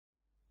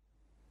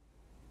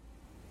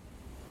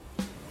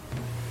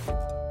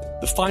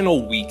The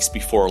final weeks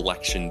before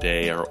Election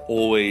Day are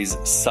always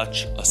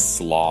such a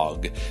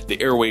slog. The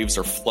airwaves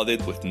are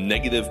flooded with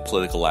negative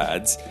political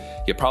ads.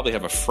 You probably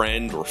have a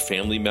friend or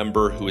family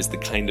member who is the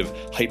kind of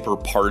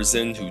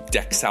hyper-partisan who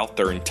decks out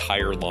their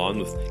entire lawn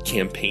with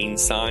campaign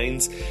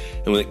signs.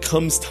 And when it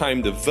comes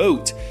time to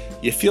vote,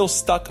 you feel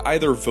stuck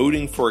either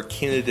voting for a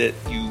candidate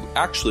you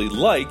actually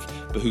like,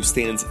 but who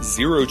stands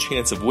zero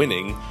chance of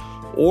winning,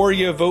 or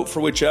you vote for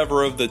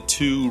whichever of the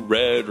two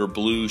red or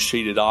blue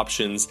shaded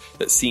options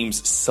that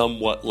seems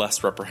somewhat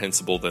less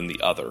reprehensible than the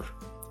other.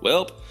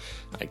 Well,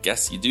 I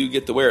guess you do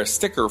get to wear a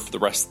sticker for the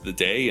rest of the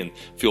day and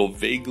feel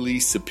vaguely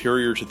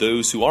superior to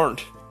those who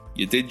aren't.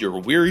 You did your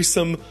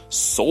wearisome,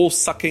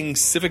 soul-sucking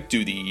civic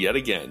duty yet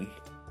again.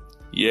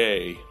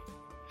 Yay.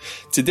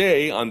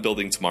 Today on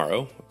Building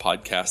Tomorrow, a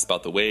podcast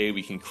about the way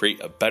we can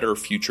create a better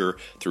future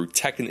through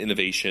tech and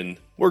innovation,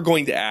 we're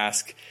going to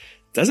ask,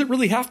 does it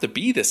really have to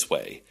be this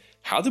way?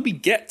 How did we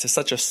get to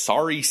such a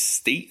sorry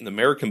state in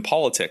American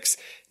politics?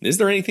 And is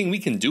there anything we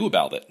can do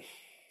about it?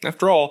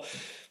 After all,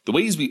 the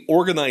ways we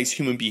organize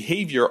human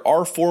behavior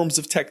are forms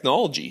of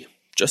technology.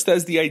 Just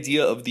as the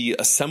idea of the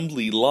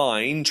assembly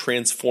line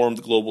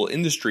transformed global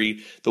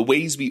industry, the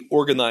ways we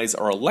organize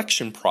our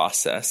election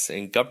process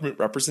and government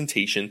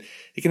representation,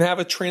 it can have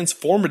a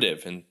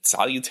transformative and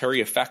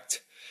salutary effect.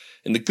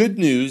 And the good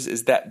news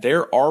is that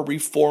there are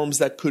reforms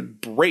that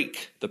could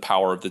break the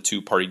power of the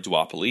two-party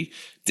duopoly,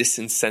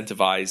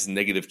 disincentivize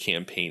negative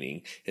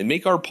campaigning, and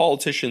make our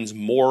politicians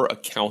more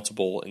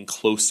accountable and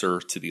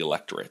closer to the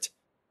electorate.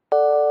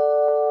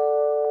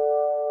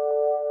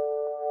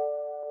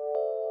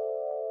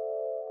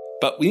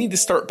 But we need to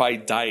start by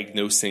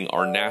diagnosing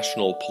our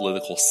national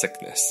political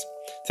sickness.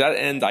 To that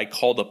end, I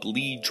called up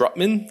Lee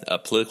Drutman, a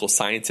political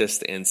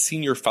scientist and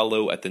senior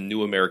fellow at the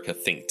New America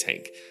think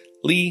tank.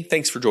 Lee,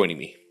 thanks for joining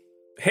me.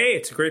 Hey,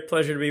 it's a great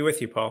pleasure to be with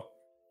you, Paul.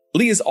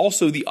 Lee is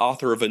also the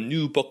author of a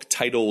new book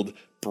titled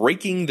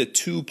Breaking the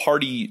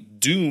Two-Party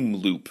Doom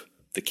Loop,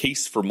 The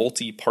Case for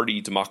Multi-Party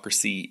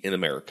Democracy in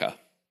America.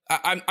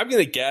 I'm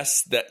going to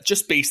guess that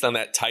just based on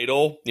that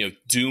title,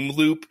 Doom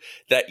Loop,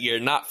 that you're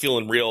not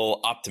feeling real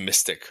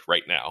optimistic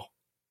right now.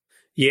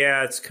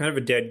 Yeah, it's kind of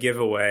a dead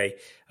giveaway.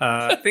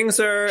 Things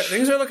are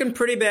looking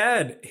pretty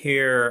bad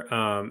here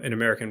in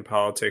American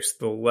politics.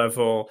 The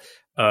level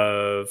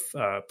of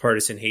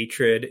partisan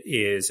hatred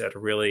is at a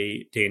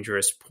really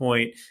dangerous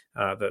point.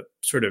 The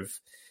sort of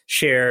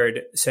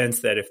shared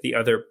sense that if the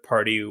other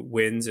party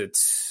wins,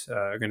 it's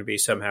going to be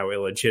somehow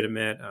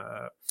illegitimate.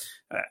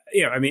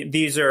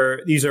 These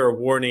are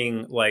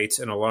warning lights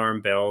and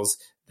alarm bells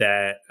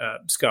that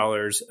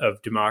scholars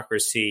of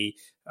democracy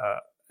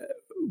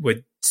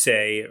would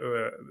say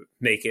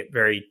make it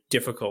very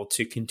difficult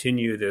to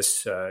continue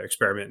this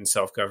experiment in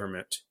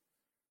self-government.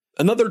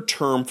 Another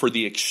term for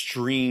the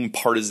extreme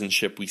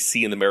partisanship we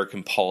see in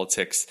American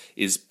politics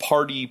is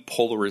party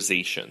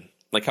polarization,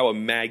 like how a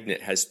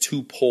magnet has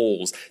two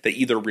poles that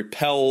either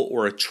repel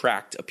or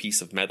attract a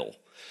piece of metal.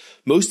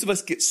 Most of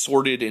us get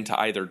sorted into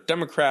either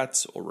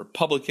Democrats or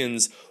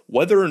Republicans,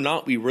 whether or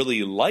not we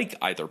really like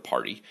either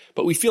party,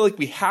 but we feel like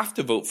we have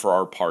to vote for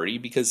our party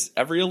because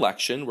every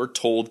election we're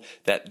told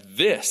that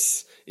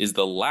this is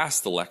the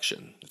last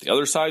election. If the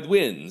other side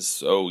wins,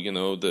 so,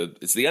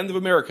 it's the end of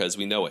America as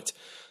we know it.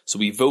 So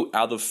we vote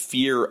out of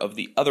fear of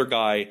the other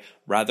guy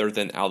rather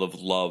than out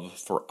of love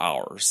for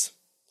ours.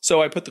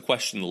 So I put the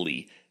question to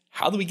Lee,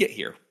 how do we get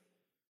here?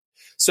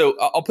 So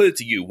I'll put it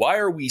to you. Why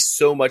are we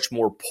so much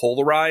more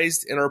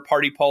polarized in our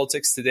party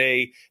politics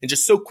today and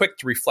just so quick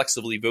to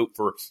reflexively vote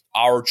for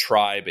our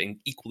tribe and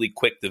equally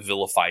quick to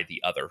vilify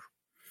the other?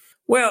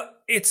 Well,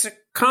 it's a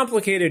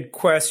complicated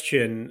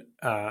question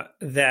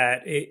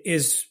that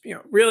is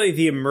really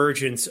the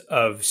emergence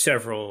of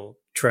several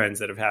trends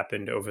that have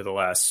happened over the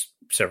last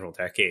several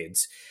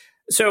decades.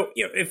 So,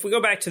 if we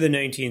go back to the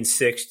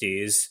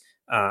 1960s,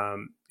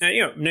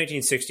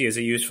 1960 is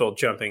a useful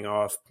jumping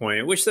off point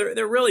at which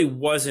there really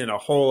wasn't a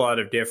whole lot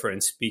of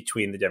difference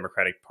between the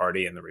Democratic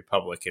Party and the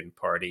Republican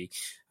Party.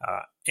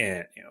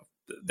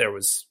 There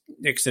was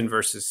Nixon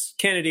versus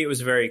Kennedy. It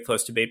was a very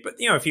close debate. But,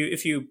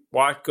 if you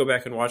go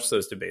back and watch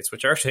those debates,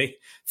 which are actually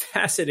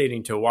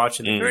fascinating to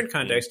watch in the current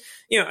context,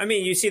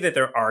 you see that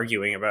they're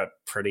arguing about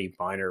pretty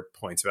minor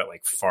points about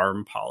like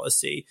farm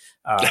policy.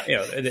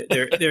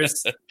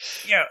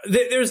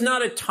 There's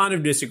not a ton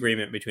of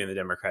disagreement between the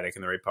Democratic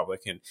and the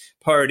Republican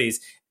parties.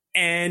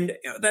 And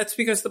that's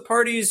because the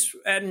parties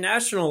at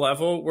national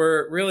level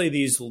were really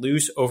these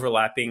loose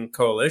overlapping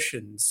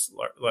coalitions.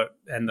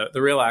 And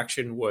the real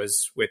action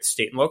was with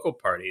state and local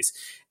parties.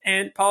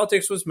 And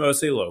politics was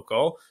mostly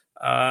local.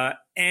 And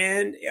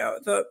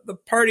the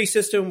party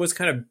system was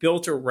kind of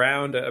built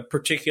around a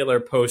particular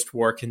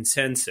post-war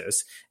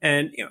consensus.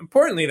 And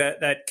importantly,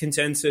 that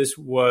consensus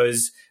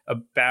was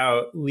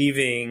about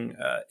leaving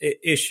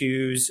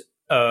issues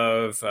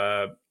of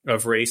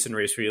race and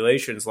race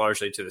relations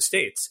largely to the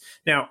states.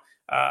 Now,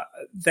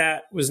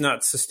 that was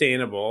not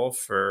sustainable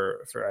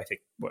for I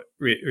think what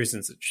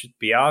reasons that should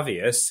be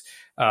obvious.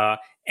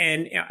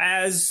 And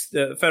as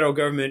the federal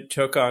government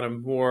took on a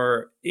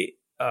more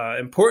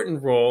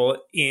important role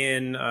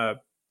in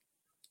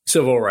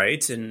civil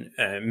rights and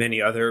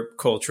many other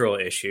cultural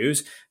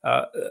issues,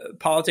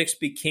 politics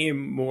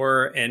became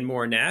more and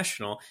more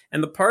national,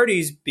 and the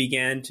parties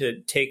began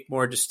to take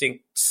more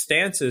distinct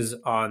stances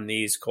on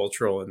these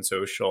cultural and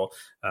social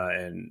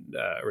and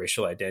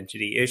racial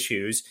identity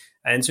issues.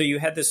 And so you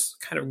had this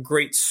kind of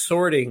great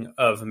sorting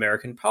of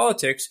American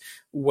politics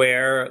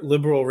where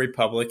liberal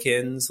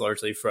Republicans,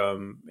 largely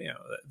from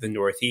the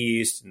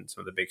Northeast and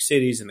some of the big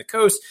cities and the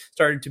coast,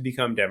 started to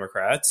become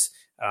Democrats,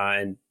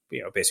 and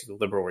basically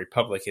liberal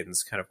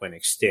Republicans kind of went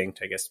extinct.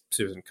 I guess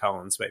Susan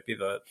Collins might be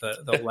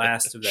the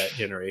last of that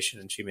generation,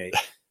 and she may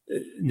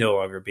no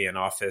longer be in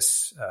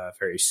office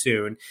very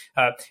soon.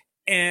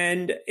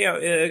 And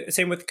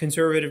same with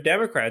conservative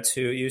Democrats,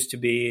 who used to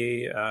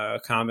be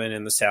common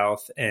in the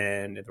South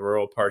and in the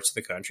rural parts of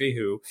the country,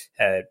 who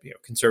had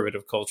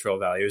conservative cultural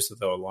values,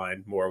 though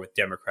aligned more with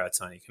Democrats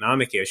on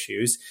economic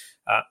issues.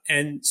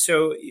 And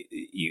so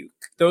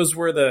those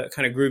were the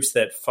kind of groups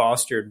that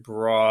fostered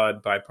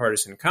broad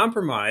bipartisan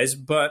compromise,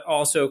 but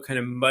also kind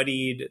of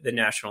muddied the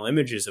national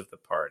images of the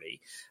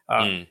party.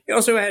 It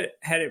also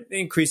had an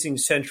increasing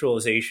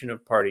centralization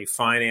of party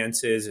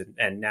finances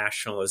and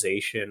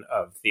nationalization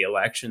of the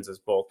elections, as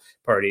both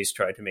parties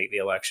tried to make the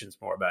elections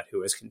more about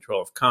who has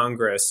control of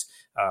Congress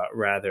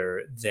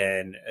rather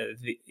than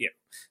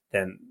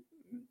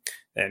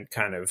and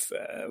kind of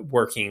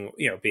working,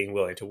 being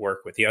willing to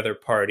work with the other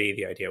party.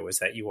 The idea was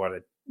that you want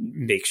to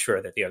make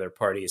sure that the other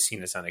party is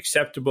seen as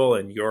unacceptable,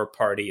 and your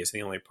party is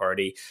the only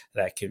party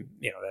that can,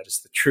 that is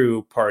the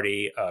true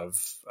party of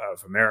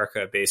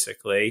America,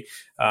 basically.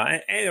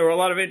 And there were a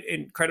lot of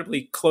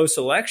incredibly close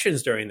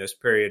elections during this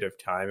period of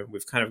time, and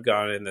we've kind of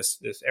gone in this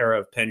era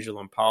of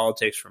pendulum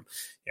politics from,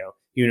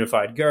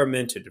 unified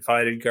government to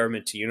divided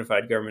government to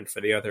unified government for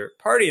the other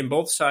party. And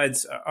both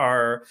sides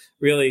are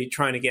really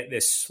trying to get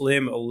this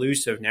slim,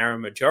 elusive, narrow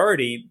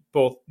majority,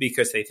 both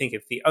because they think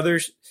if the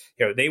others,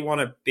 they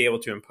want to be able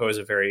to impose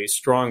a very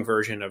strong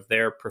version of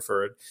their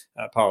preferred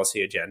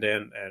policy agenda.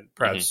 And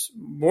perhaps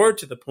more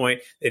to the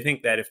point, they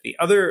think that if the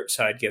other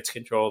side gets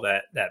control,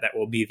 that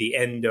will be the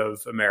end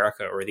of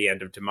America or the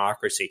end of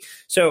democracy.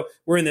 So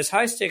we're in this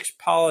high stakes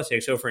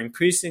politics over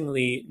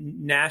increasingly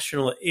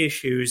national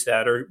issues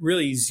that are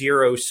really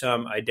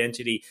zero-sum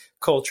identity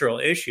cultural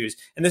issues.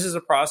 And this is a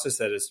process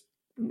that has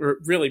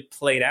really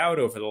played out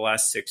over the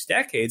last 6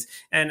 decades.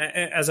 And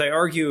as I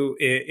argue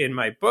in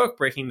my book,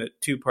 Breaking the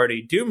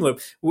Two-Party Doom Loop,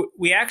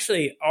 we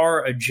actually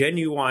are a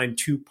genuine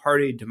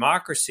two-party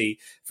democracy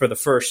for the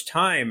first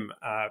time,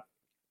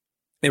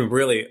 and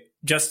really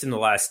just in the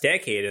last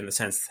decade, in the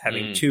sense of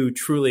having two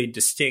truly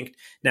distinct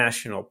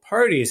national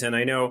parties. And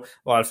I know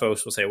a lot of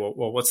folks will say, well,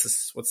 what's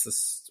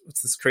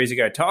this crazy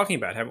guy talking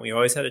about? Haven't we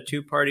always had a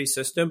two-party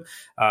system?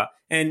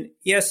 And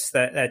yes,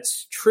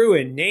 that's true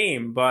in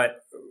name, but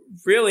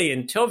really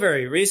until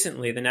very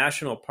recently, the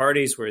national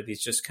parties were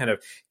these just kind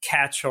of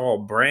catch-all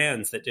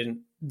brands that didn't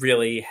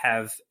really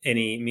have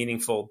any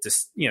meaningful,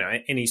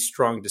 any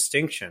strong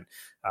distinction.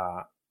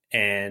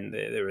 And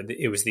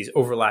it was these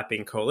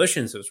overlapping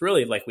coalitions. It was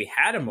really like we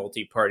had a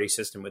multi-party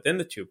system within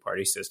the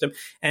two-party system,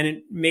 and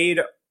it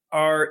made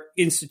our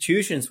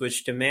institutions,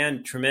 which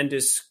demand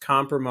tremendous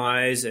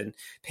compromise and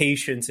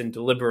patience and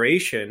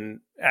deliberation,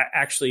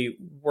 actually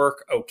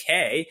work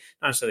okay.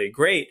 Not necessarily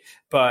great,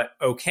 but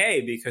okay,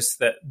 because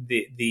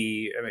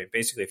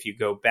basically, if you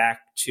go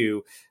back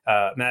to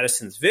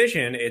Madison's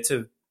vision, it's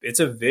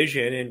a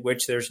vision in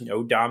which there's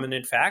no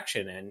dominant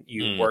faction, and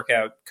you work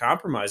out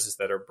compromises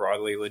that are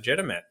broadly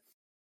legitimate.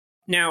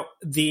 Now,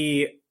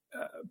 the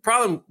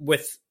problem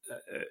with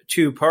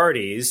two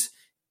parties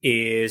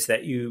is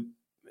that you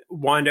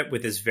wind up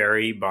with this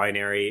very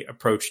binary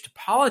approach to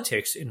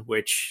politics, in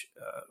which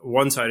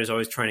one side is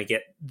always trying to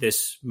get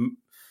this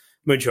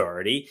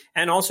majority.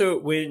 And also,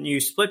 when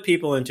you split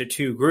people into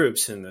two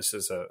groups, and this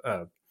is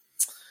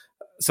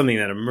something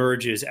that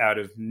emerges out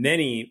of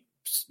many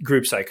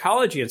group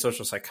psychology and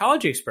social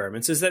psychology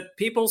experiments, is that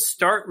people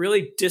start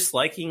really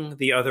disliking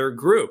the other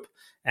group.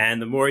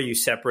 And the more you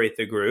separate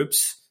the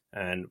groups,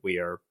 and we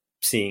are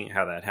seeing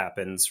how that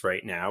happens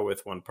right now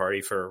with one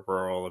party for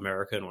rural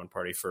America and one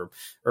party for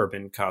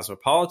urban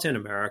cosmopolitan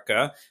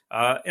America,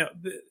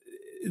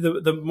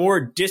 the more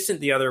distant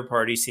the other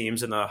party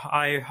seems, and the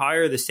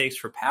higher the stakes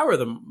for power,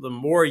 the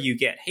more you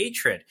get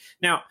hatred.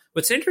 Now,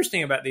 what's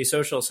interesting about these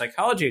social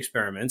psychology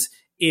experiments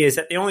is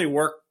that they only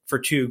work for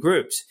two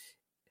groups.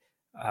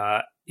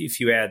 If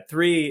you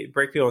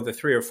break people into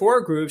 3 or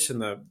 4 groups,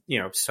 and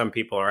some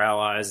people are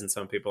allies and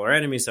some people are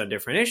enemies on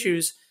different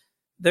issues,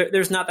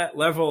 there's not that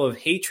level of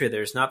hatred.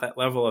 There's not that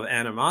level of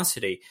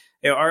animosity.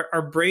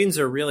 Our brains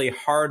are really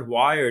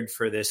hardwired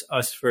for this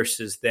us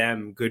versus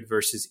them, good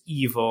versus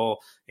evil,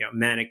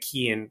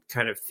 Manichaean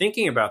kind of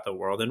thinking about the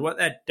world. And what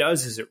that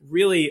does is it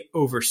really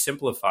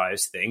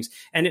oversimplifies things,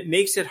 and it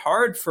makes it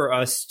hard for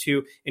us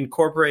to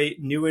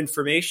incorporate new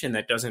information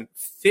that doesn't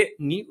fit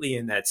neatly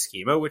in that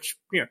schema, which,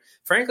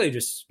 frankly,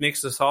 just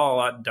makes us all a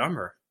lot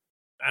dumber.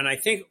 And I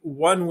think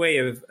one way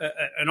of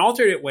an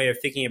alternate way of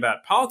thinking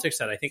about politics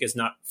that I think is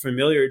not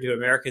familiar to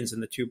Americans in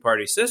the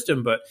two-party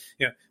system, but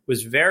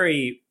was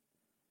very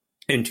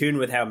in tune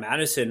with how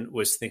Madison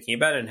was thinking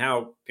about it and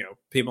how,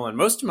 people in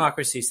most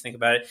democracies think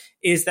about it,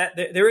 is that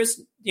there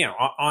is,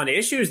 on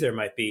issues there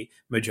might be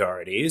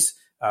majorities,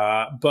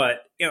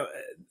 but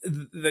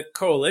the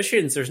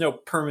coalitions, there's no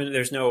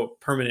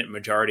permanent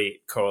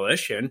majority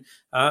coalition.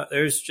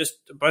 There's just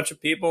a bunch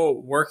of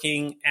people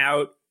working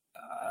out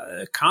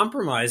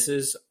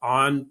compromises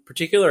on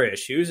particular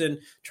issues and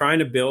trying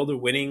to build a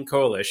winning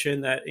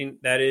coalition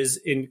that is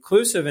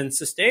inclusive and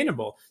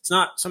sustainable. It's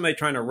not somebody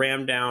trying to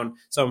ram down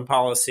some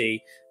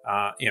policy,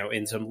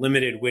 in some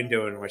limited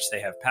window in which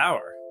they have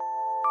power.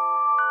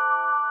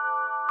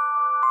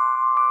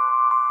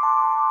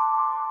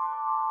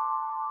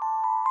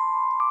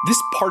 This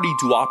party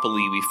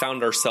duopoly we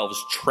found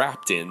ourselves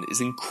trapped in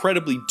is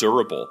incredibly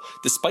durable,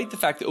 despite the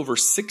fact that over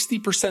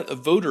 60% of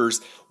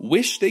voters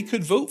wish they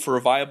could vote for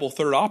a viable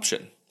third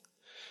option.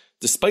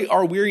 Despite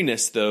our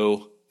weariness,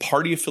 though,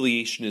 party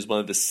affiliation is one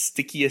of the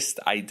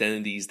stickiest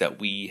identities that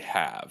we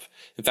have.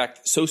 In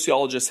fact,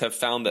 sociologists have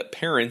found that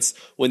parents,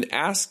 when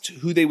asked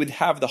who they would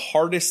have the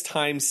hardest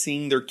time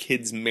seeing their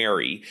kids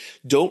marry,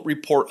 don't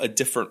report a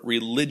different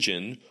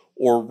religion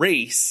or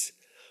race,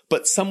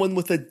 but someone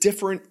with a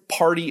different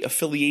party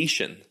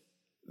affiliation.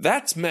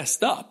 That's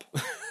messed up.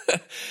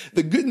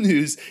 The good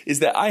news is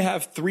that I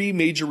have 3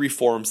 major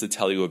reforms to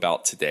tell you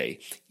about today,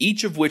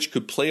 each of which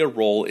could play a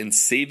role in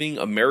saving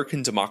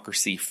American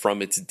democracy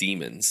from its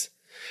demons.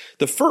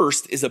 The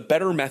first is a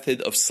better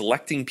method of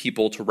selecting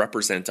people to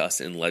represent us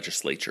in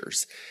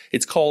legislatures.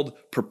 It's called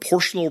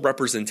proportional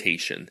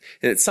representation,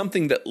 and it's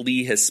something that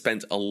Lee has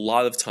spent a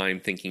lot of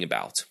time thinking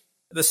about.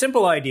 The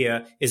simple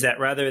idea is that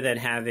rather than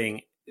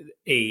having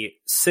a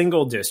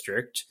single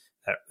district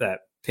that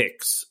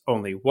picks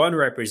only one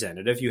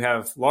representative, you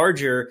have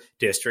larger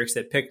districts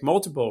that pick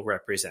multiple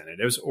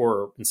representatives,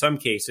 or in some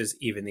cases,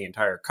 even the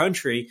entire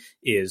country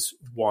is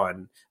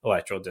one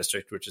electoral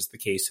district, which is the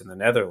case in the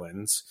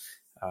Netherlands.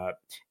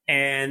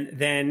 And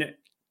then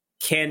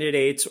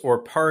candidates or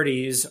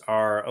parties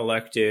are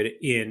elected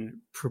in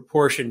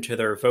proportion to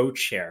their vote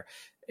share,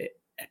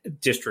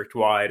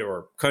 district-wide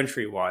or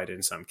country-wide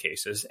in some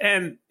cases.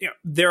 And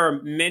there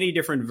are many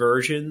different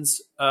versions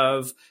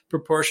of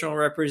proportional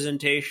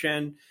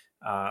representation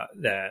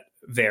that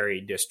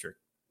vary district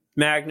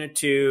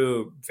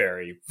magnitude,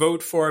 vary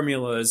vote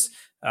formulas.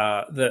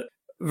 The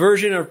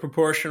version of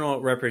proportional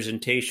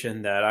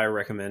representation that I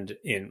recommend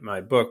in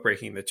my book,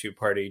 Breaking the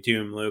Two-Party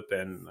Doom Loop,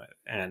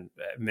 and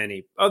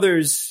many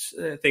others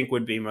think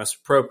would be most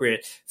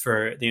appropriate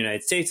for the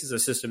United States, is a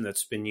system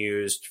that's been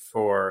used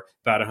for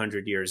about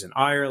 100 years in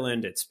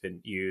Ireland. It's been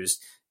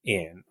used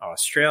in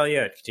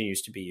Australia. It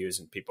continues to be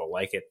used and people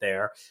like it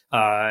there.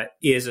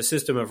 Is a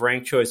system of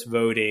ranked choice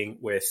voting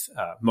with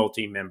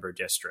multi-member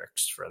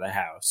districts for the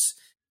House.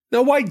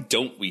 Now, why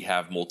don't we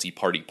have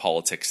multi-party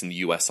politics in the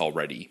U.S.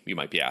 already, you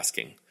might be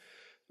asking?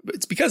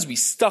 It's because we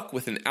stuck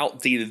with an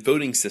outdated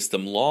voting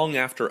system long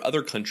after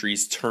other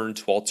countries turned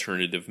to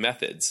alternative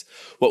methods.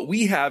 What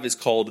we have is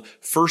called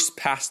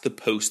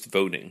first-past-the-post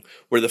voting,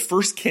 where the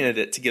first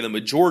candidate to get a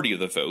majority of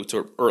the vote,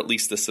 or at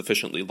least a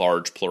sufficiently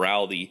large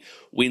plurality,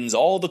 wins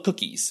all the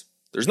cookies.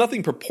 There's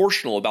nothing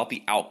proportional about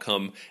the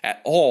outcome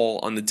at all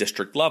on the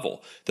district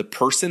level. The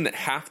person that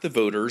half the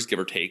voters, give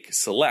or take,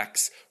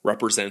 selects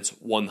represents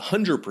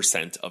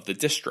 100% of the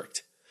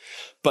district.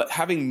 But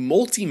having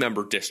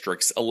multi-member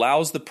districts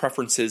allows the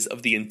preferences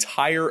of the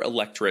entire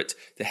electorate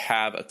to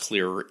have a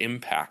clearer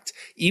impact.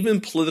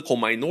 Even political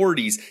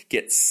minorities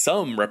get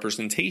some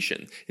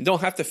representation and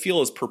don't have to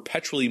feel as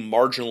perpetually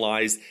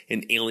marginalized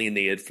and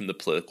alienated from the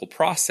political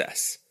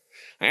process.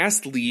 I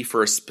asked Lee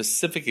for a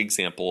specific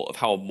example of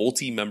how a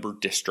multi-member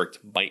district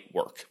might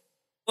work.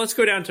 Let's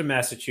go down to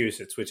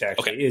Massachusetts, which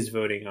actually is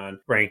voting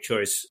on ranked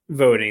choice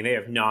voting. They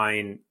have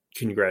 9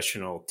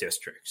 congressional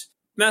districts.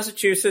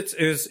 Massachusetts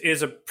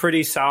is a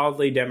pretty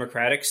solidly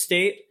Democratic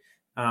state,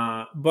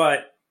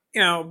 but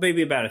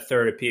maybe about a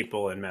third of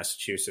people in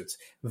Massachusetts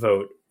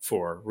vote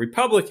for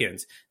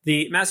Republicans.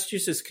 The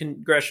Massachusetts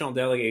congressional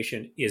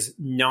delegation is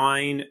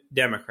 9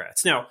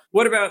 Democrats. Now,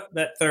 what about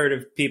that third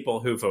of people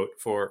who vote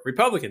for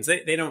Republicans?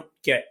 They don't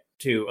get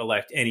to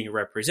elect any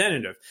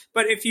representative.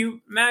 But if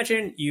you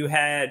imagine you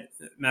had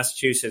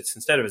Massachusetts,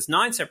 instead of its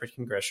 9 separate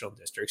congressional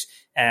districts,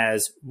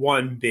 as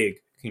one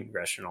big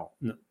congressional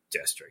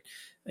district,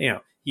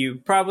 you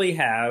probably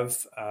have,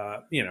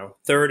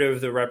 third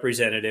of the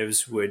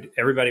representatives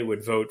everybody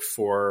would vote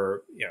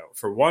for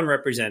one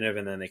representative,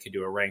 and then they could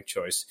do a ranked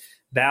choice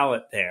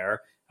ballot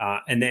there.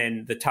 And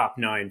then the top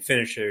 9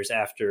 finishers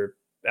after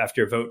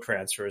vote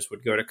transfers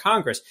would go to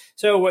Congress.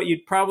 So what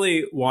you'd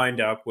probably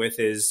wind up with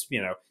is,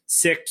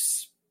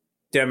 6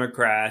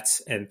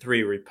 Democrats and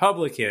 3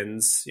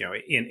 Republicans,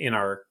 in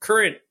our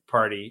current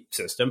party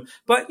system.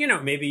 But,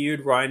 maybe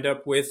you'd wind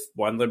up with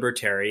 1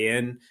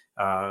 libertarian,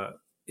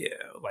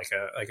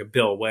 like a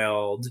Bill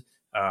Weld,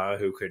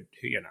 who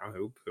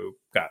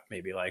got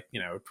maybe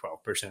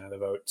 12% of the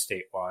vote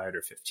statewide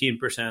or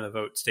 15% of the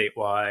vote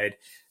statewide.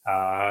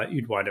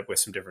 You'd wind up with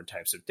some different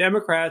types of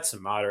Democrats,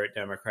 some moderate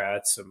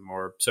Democrats, some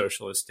more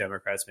socialist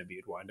Democrats. Maybe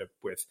you'd wind up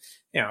with,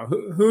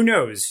 who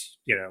knows,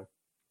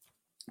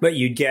 but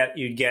you'd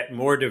get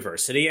more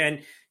diversity.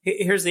 And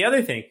here's the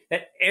other thing,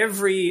 that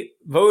every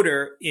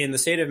voter in the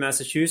state of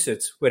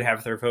Massachusetts would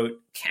have their vote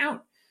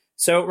count.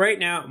 So right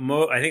now,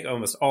 I think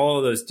almost all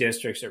of those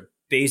districts are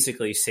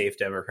basically safe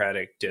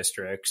Democratic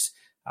districts.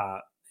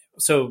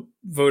 So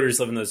voters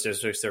live in those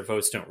districts, their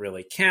votes don't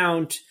really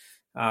count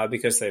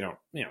because they don't,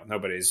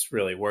 nobody's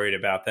really worried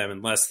about them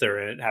unless they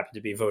happen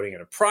to be voting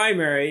in a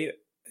primary,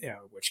 in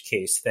which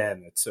case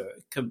then it's a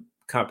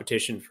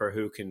competition for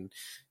who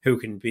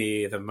can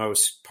be the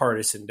most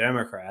partisan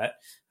Democrat,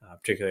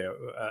 particularly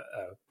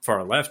a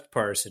far left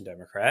partisan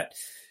Democrat.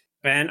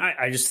 And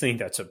I just think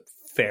that's a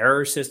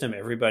fair system.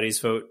 Everybody's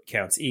vote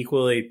counts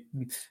equally.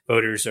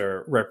 Voters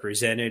are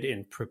represented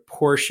in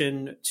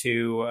proportion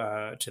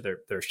to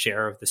their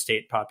share of the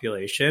state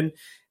population,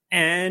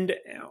 and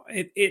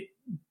it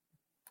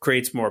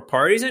creates more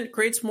parties and it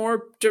creates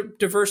more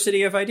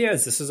diversity of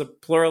ideas. This is a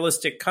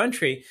pluralistic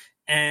country,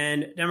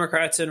 and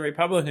Democrats and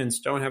Republicans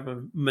don't have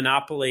a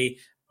monopoly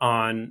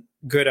on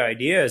good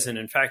ideas. And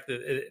in fact,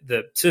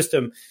 the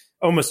system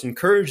almost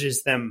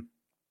encourages them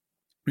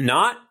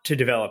not to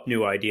develop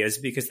new ideas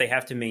because they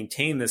have to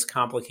maintain this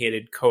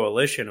complicated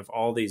coalition of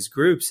all these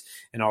groups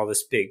and all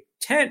this big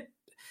tent.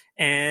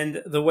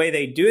 And the way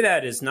they do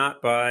that is not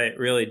by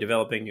really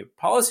developing new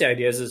policy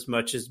ideas as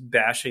much as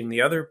bashing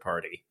the other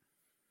party.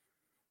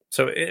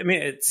 So, I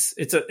mean, it's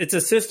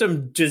a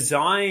system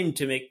designed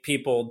to make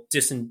people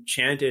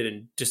disenchanted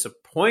and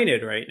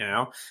disappointed right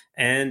now.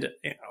 And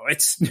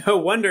it's no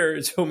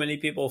wonder so many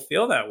people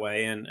feel that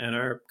way. And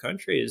our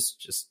country is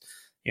just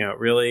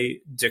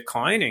really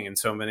declining in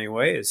so many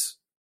ways.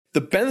 The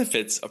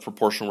benefits of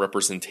proportional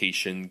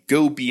representation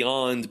go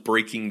beyond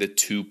breaking the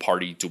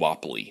two-party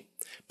duopoly.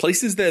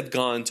 Places that have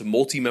gone to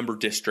multi-member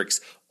districts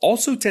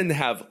also tend to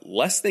have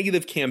less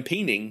negative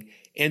campaigning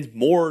and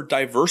more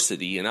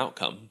diversity in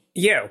outcome.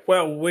 Yeah,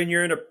 well, when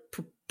you're in a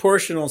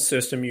proportional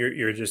system,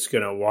 you're just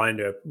going to wind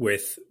up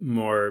with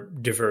more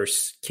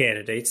diverse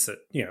candidates that,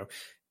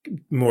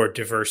 more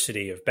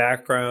diversity of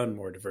background,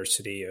 more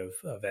diversity of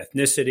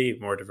ethnicity,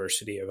 more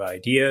diversity of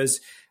ideas,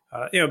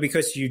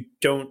 because you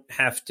don't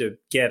have to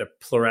get a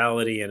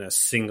plurality in a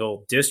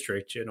single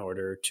district in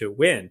order to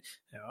win.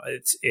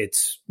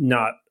 It's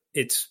not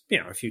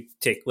if you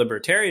take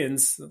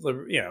libertarians,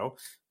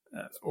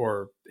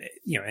 or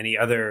any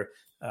other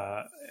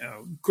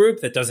group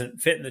that doesn't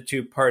fit in the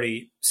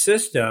two-party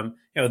system,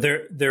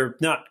 they're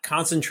not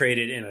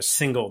concentrated in a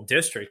single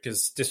district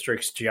because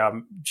districts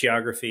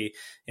geography,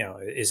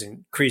 is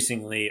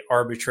increasingly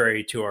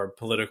arbitrary to our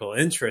political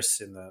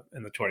interests in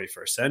the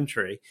 21st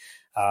century.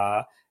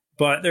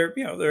 But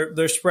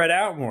they're spread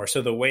out more.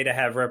 So the way to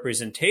have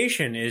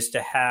representation is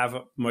to have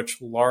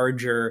much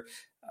larger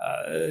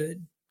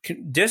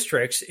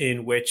districts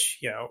in which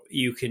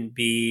you can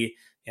be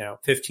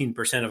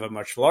 15% of a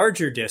much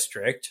larger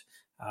district.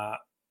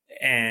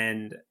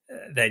 And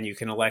then you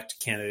can elect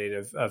a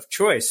candidate of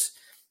choice.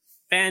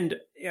 And,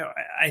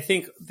 I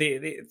think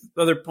the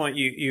other point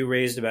you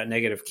raised about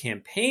negative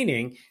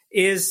campaigning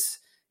is,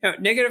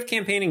 negative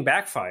campaigning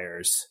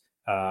backfires.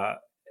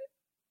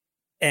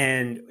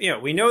 And,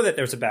 we know that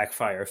there's a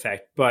backfire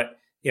effect, but,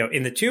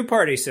 in the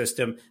two-party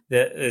system,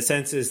 the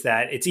sense is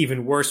that it's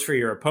even worse for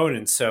your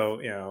opponents.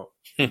 So,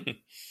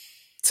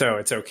 so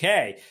it's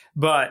okay.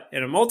 But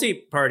in a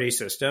multi-party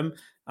system,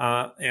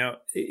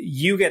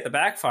 you get the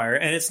backfire,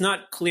 and it's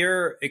not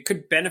clear. It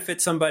could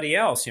benefit somebody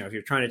else. If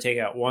you're trying to take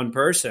out one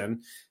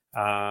person,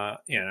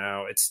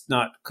 it's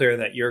not clear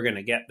that you're going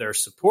to get their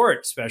support,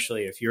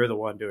 especially if you're the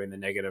one doing the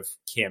negative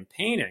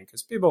campaigning,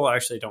 because people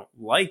actually don't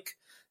like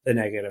the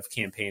negative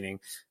campaigning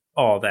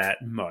all that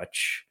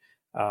much.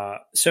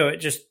 So it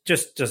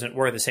just doesn't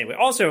work the same way.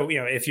 Also,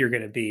 if you're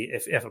going to be,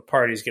 if a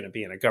party is going to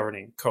be in a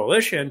governing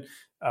coalition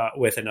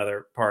with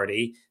another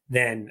party,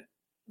 then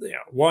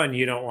one,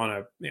 you don't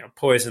want to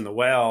poison the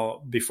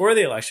well before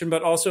the election,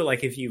 but also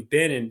if you've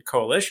been in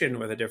coalition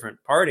with a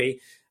different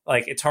party,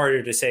 it's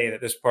harder to say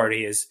that this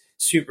party is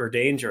super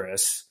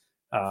dangerous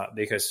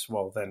because,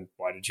 well, then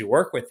why did you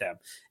work with them?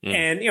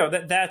 And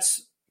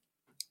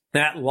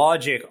that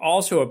logic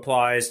also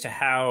applies to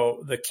how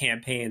the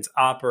campaigns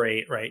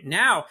operate right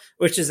now,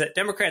 which is that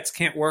Democrats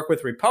can't work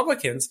with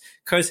Republicans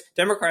because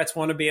Democrats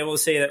want to be able to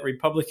say that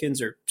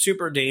Republicans are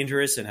super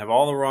dangerous and have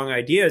all the wrong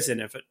ideas.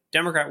 And if a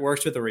Democrat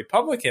works with a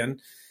Republican,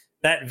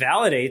 that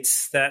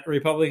validates that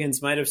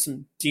Republicans might have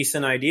some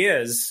decent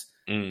ideas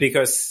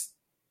because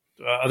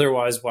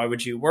otherwise, why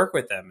would you work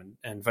with them,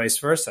 and vice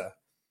versa?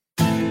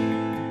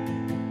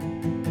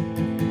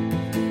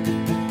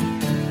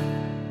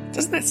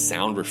 Doesn't that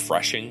sound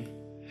refreshing?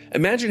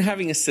 Imagine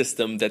having a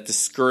system that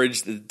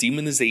discouraged the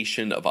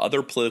demonization of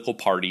other political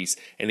parties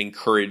and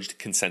encouraged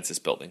consensus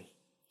building.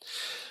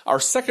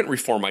 Our second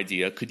reform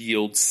idea could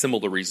yield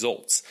similar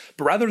results,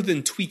 but rather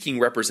than tweaking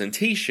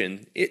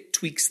representation, it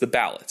tweaks the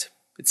ballot.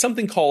 It's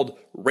something called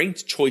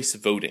ranked choice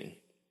voting.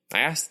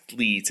 I asked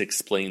Lee to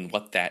explain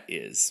what that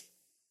is.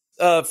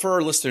 For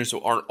our listeners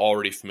who aren't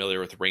already familiar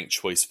with ranked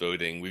choice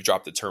voting, we've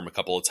dropped the term a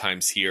couple of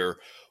times here.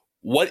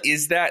 what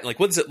is that? Like,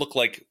 what does it look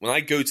like when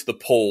I go to the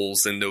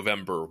polls in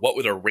November? What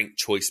would a ranked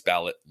choice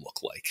ballot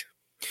look like?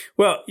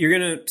 Well, you're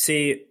going to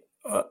see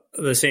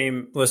the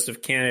same list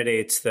of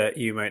candidates that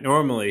you might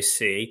normally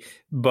see,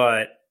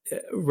 but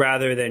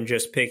rather than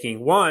just picking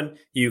one,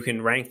 you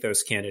can rank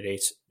those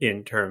candidates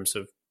in terms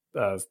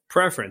of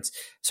preference.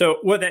 So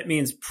what that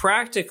means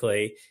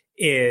practically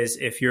is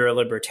if you're a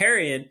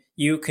libertarian,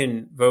 you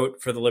can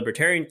vote for the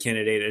libertarian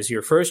candidate as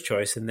your first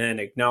choice, and then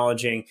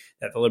acknowledging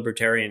that the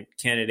libertarian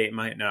candidate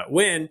might not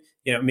win,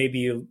 maybe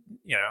you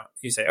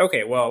say,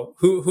 okay, well,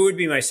 who would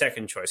be my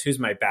second choice? Who's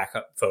my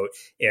backup vote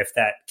if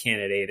that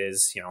candidate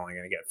is, only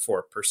going to get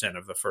 4%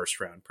 of the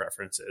first round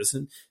preferences?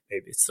 And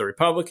maybe it's the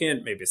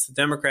Republican, maybe it's the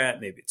Democrat,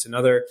 maybe it's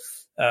another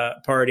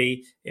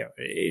party.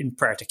 In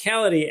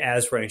practicality,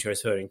 as ranked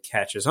choice voting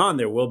catches on,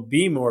 there will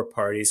be more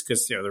parties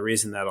because, the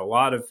reason that a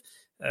lot of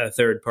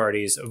third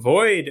parties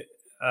avoid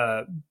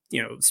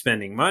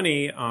spending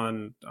money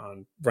on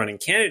running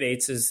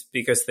candidates is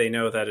because they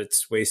know that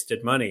it's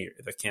wasted money.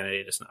 The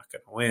candidate is not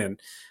going to win.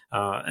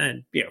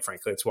 And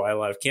frankly, it's why a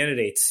lot of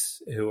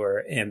candidates who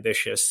are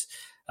ambitious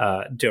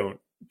don't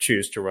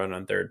choose to run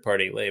on third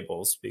party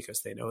labels,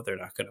 because they know they're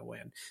not going to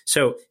win.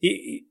 So,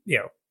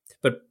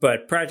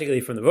 but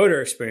practically from the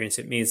voter experience,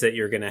 it means that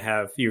you're going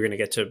to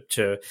get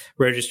to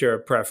register a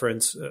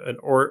preference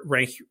or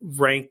rank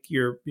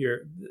your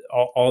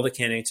all the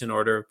candidates in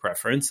order of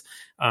preference.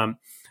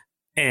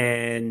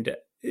 And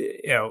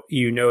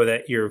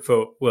that your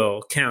vote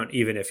will count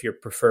even if your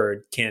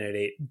preferred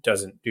candidate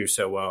doesn't do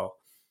so well.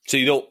 So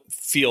you don't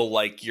feel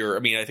like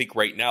I think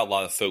right now a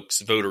lot of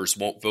voters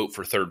won't vote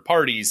for third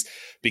parties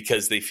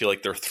because they feel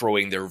like they're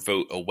throwing their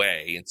vote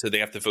away. And so they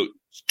have to vote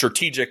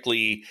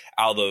strategically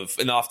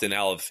often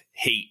out of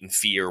hate and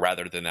fear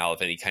rather than out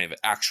of any kind of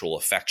actual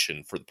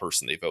affection for the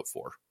person they vote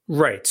for.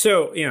 Right.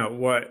 So,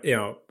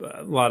 a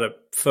lot of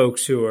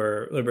folks who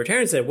are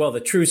libertarians say, well,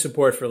 the true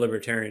support for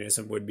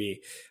libertarianism would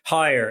be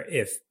higher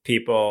if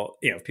people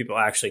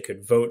actually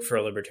could vote for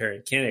a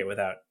libertarian candidate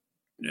without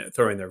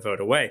throwing their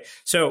vote away.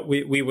 So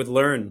we would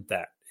learn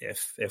that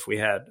if we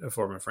had a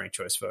form of ranked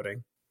choice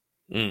voting.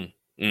 And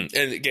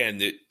again,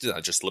 it's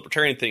not just the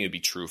libertarian thing; it'd be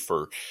true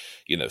for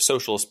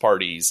socialist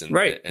parties and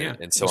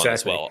so on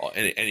as well.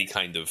 Any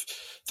kind of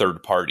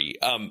third party.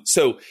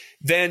 So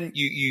then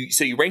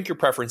you rank your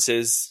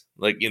preferences.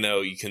 Like you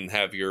can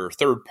have your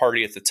third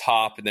party at the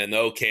top, and then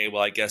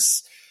I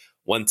guess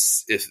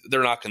if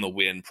they're not going to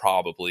win,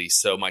 probably.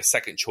 So my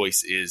second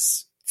choice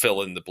is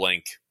fill in the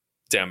blank,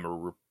 Dem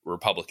or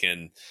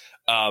Republican.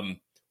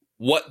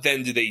 What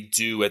then do they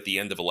do at the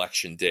end of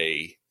election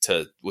day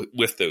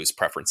with those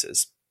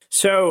preferences?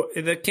 So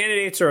the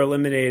candidates are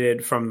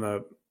eliminated from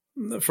the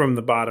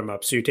bottom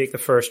up. So you take the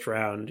first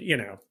round.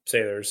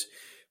 Say there's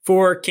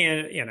 4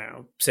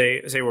 candidates.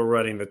 Say we're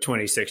running the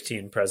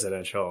 2016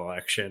 presidential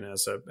election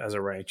as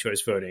a ranked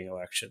choice voting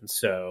election.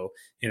 So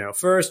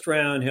first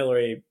round,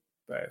 Hillary.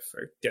 I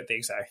forget the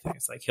exact thing.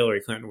 It's like Hillary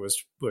Clinton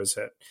was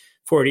at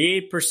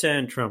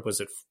 48%. Trump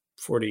was at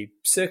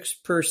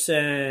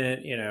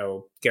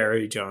 46%,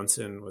 Gary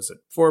Johnson was at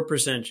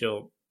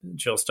 4%,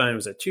 Jill Stein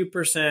was at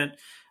 2%.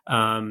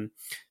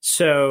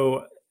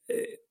 So,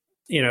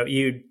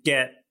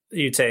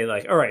 you'd say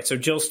like, all right, so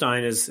Jill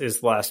Stein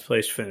is last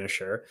place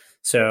finisher.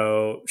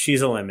 So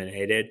she's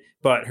eliminated,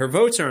 but her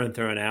votes aren't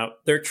thrown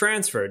out. They're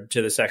transferred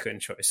to the second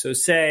choice. So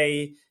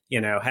say,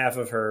 half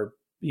of her,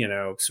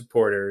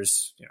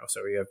 supporters,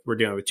 so we're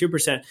dealing with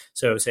 2%.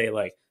 So say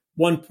like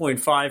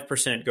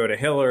 1.5% go to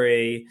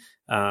Hillary,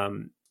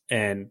 and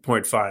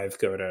 0.5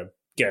 go to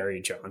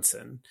Gary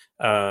Johnson.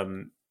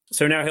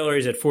 So now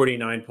Hillary's at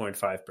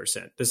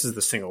 49.5%. This is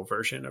the single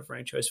version of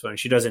ranked choice voting.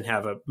 She doesn't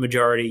have a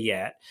majority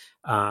yet.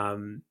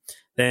 Then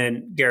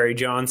Gary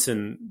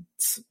Johnson's,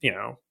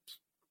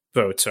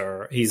 votes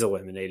he's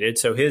eliminated.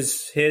 So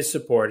his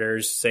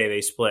supporters say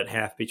they split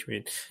half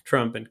between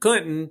Trump and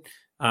Clinton.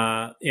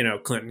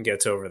 Clinton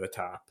gets over the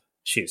top.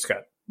 She's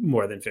got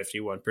more than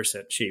 51%.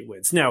 She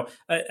wins. Now,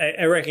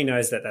 I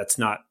recognize that that's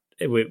not.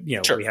 We have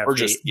we'd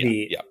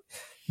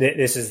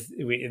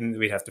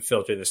have to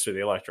filter this through the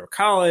Electoral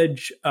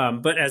College,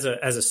 but as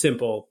a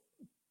simple,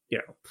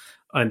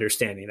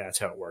 understanding, that's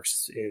how it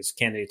works. Is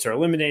candidates are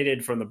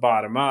eliminated from the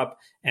bottom up,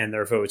 and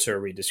their votes are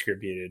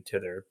redistributed to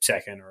their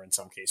second, or in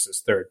some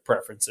cases third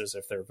preferences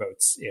if their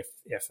votes if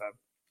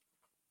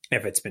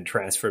it's been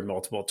transferred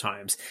multiple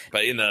times.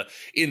 But in the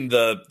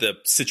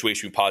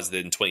situation we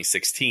posited in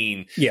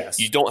 2016, yes,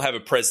 you don't have a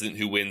president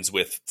who wins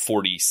with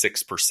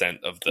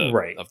 46% of the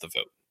vote.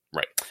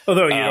 Right.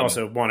 Although you'd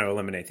also want to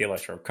eliminate the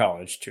Electoral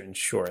College to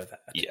ensure that.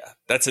 Yeah,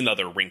 that's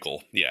another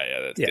wrinkle.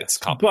 That gets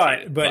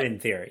complicated. But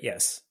in theory,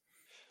 yes.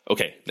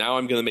 Okay, now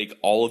I'm going to make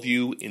all of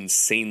you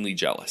insanely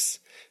jealous.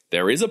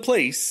 There is a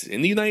place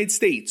in the United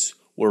States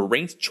where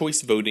ranked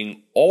choice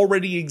voting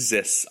already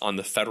exists on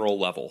the federal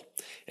level.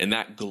 And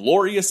that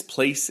glorious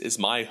place is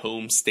my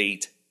home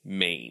state,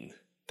 Maine.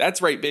 That's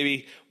right,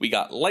 baby. We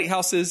got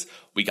lighthouses,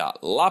 we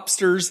got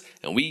lobsters,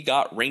 and we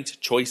got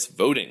ranked choice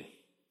voting.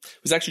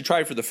 It was actually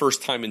tried for the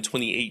first time in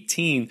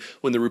 2018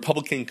 when the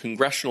Republican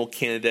congressional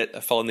candidate,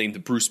 a fellow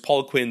named Bruce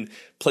Poliquin,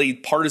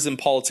 played partisan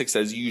politics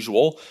as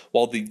usual,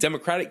 while the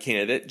Democratic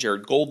candidate,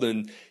 Jared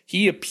Golden,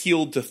 he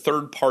appealed to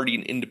third-party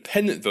and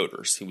independent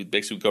voters. He would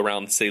basically go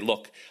around and say,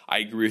 look, I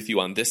agree with you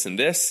on this and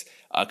this.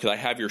 Could I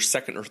have your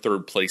second or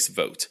third place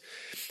vote?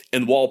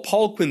 And while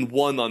Poliquin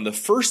won on the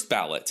first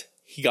ballot,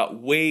 he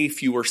got way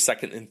fewer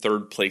second and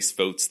third place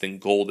votes than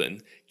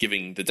Golden,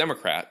 giving the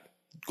Democrat,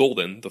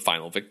 Golden, the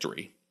final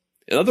victory.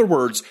 In other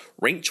words,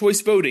 ranked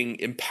choice voting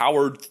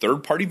empowered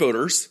third-party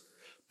voters,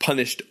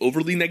 punished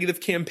overly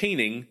negative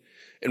campaigning,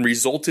 and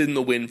resulted in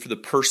the win for the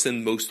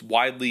person most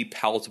widely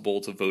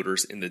palatable to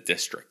voters in the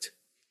district.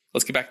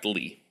 Let's get back to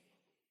Lee.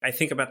 I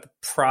think about the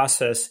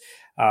process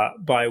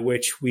by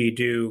which we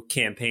do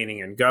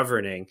campaigning and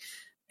governing.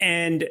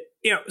 And,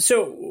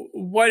 so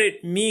what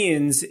it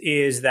means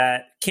is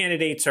that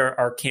candidates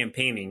are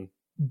campaigning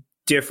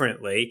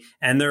differently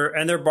and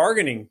they're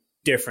bargaining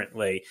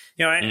differently.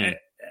 The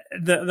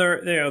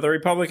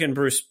Republican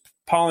Bruce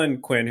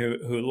Poliquin,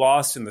 who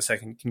lost in the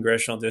 2nd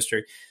Congressional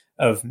District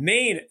of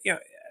Maine,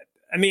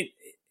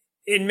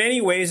 in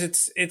many ways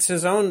it's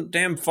his own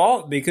damn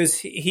fault, because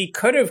he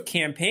could have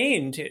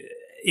campaigned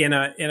in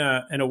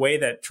a way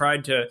that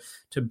tried to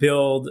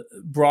build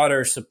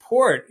broader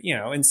support.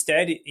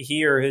 Instead,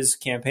 he or his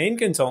campaign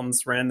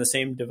consultants ran the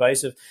same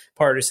divisive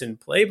partisan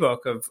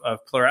playbook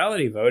of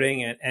plurality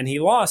voting, and he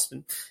lost.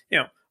 And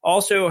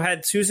also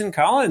had Susan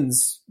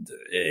Collins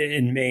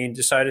in Maine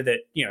decided that,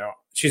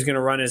 she's going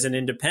to run as an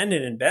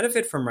independent and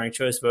benefit from ranked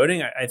choice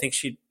voting, I think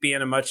she'd be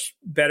in a much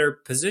better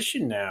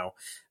position now.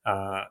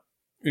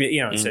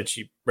 Instead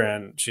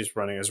she's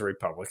running as a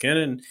Republican,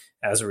 and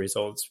as a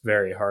result, it's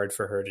very hard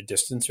for her to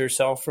distance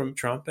herself from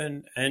Trump,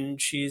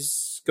 and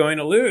she's going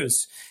to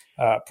lose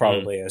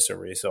probably as a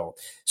result.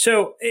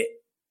 So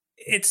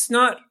it's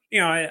not,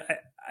 I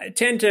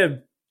tend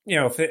to,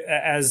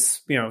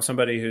 as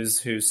somebody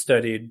who's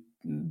studied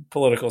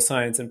political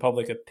science and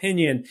public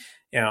opinion,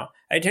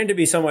 I tend to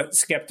be somewhat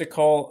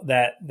skeptical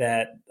that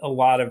a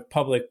lot of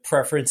public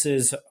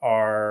preferences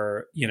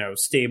are,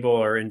 stable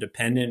or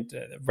independent,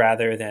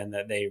 rather than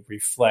that they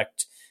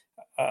reflect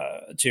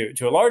to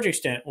a large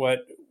extent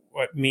what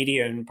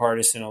media and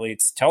partisan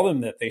elites tell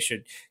them that they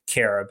should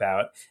care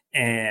about.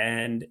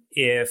 And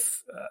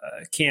if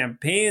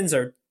campaigns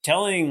are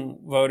telling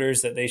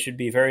voters that they should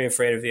be very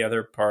afraid of the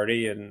other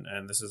party,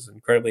 and this is an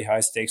incredibly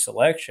high stakes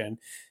election,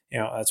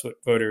 that's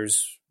what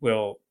voters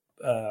will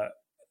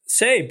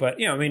say. But,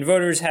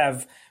 voters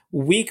have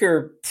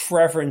weaker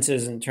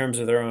preferences in terms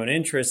of their own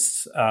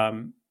interests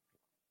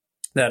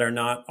that are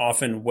not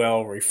often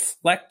well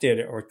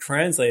reflected or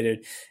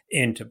translated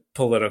into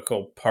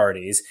political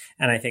parties.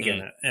 And I think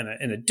in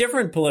a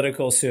different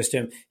political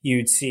system,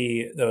 you'd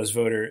see those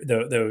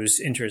those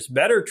interests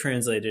better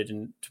translated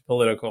into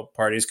political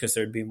parties, because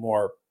there'd be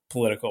more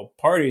political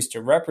parties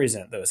to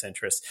represent those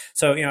interests.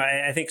 So,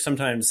 I think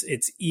sometimes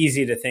it's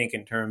easy to think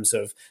in terms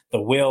of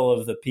the will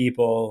of the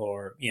people,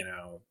 or,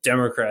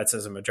 Democrats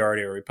as a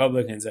majority or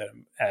Republicans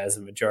as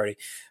a majority.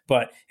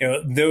 But,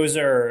 those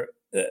are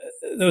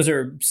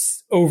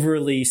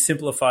overly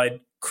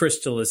simplified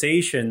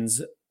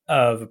crystallizations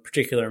of a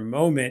particular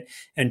moment.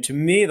 And to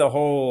me, the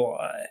whole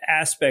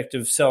aspect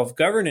of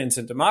self-governance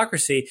and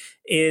democracy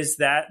is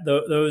that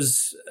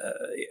those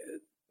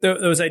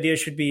ideas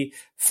should be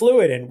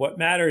fluid, and what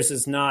matters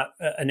is not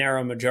a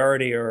narrow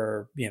majority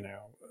or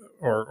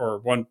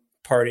one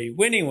party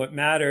winning. What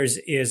matters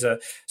is a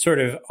sort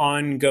of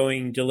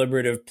ongoing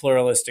deliberative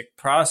pluralistic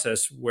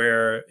process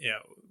where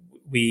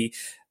we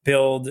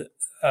build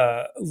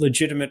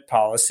legitimate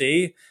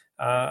policy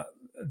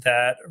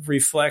that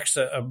reflects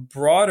a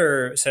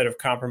broader set of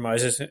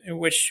compromises in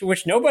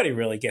which nobody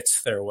really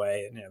gets their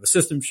way. And, the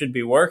system should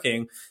be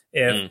working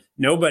if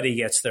nobody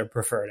gets their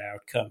preferred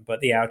outcome, but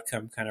the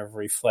outcome kind of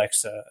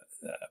reflects a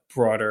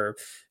broader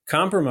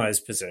compromise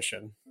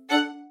position.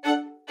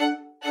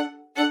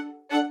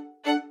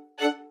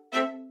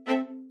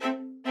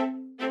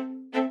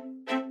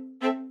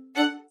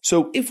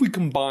 So if we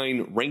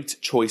combine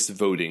ranked choice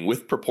voting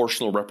with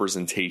proportional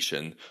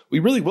representation, we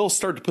really will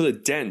start to put a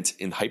dent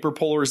in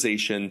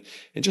hyperpolarization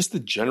and just the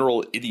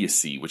general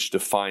idiocy which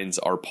defines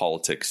our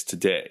politics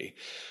today.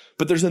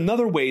 But there's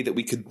another way that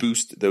we could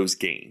boost those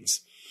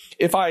gains.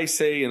 If I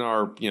say in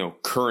our,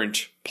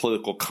 current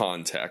political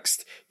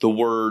context, the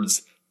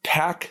words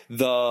pack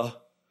the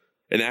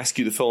and ask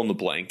you to fill in the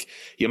blank,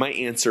 you might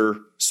answer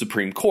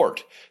Supreme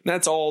Court. And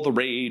that's all the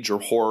rage or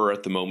horror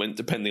at the moment,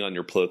 depending on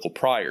your political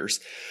priors.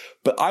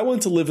 But I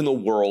want to live in a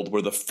world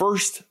where the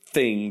first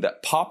thing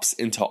that pops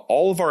into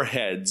all of our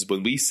heads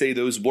when we say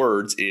those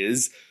words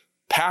is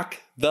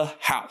pack the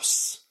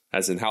House,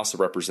 as in House of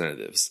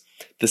Representatives.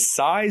 The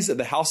size of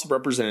the House of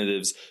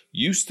Representatives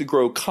used to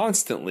grow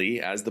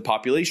constantly as the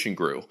population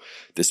grew.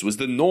 This was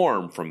the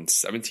norm from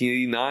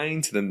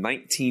 1789 to the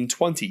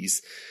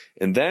 1920s.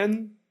 And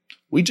then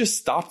we just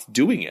stopped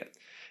doing it.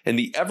 And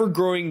the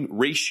ever-growing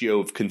ratio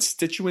of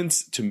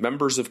constituents to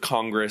members of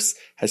Congress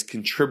has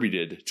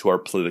contributed to our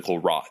political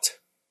rot.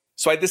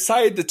 So I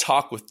decided to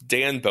talk with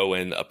Dan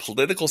Bowen, a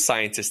political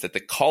scientist at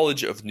the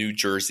College of New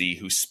Jersey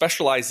who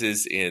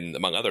specializes in,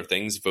 among other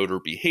things,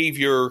 voter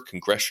behavior,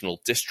 congressional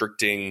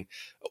districting.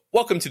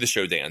 Welcome to the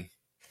show, Dan.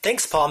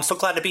 Thanks, Paul. I'm so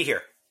glad to be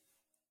here.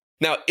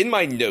 Now, in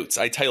my notes,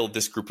 I titled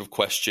this group of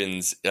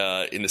questions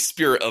in the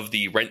spirit of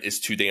the rent is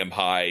too damn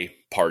high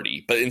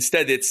party, but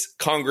instead it's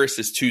Congress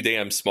is too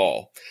damn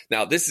small.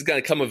 Now, this is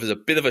going to come as a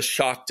bit of a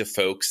shock to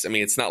folks. I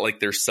mean, it's not like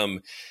there's some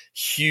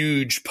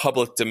huge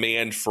public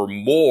demand for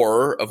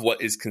more of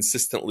what is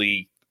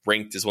consistently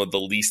ranked as one of the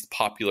least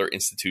popular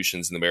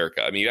institutions in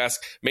America. I mean, you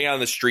ask me on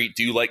the street,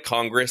 do you like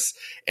Congress?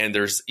 And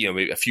there's,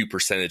 maybe a few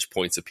percentage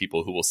points of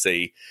people who will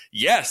say,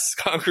 yes,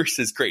 Congress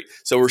is great.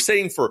 So we're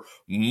saying for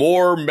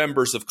more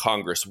members of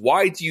Congress.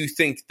 Why do you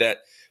think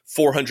that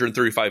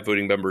 435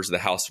 voting members of the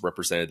House of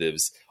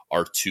Representatives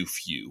are too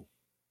few?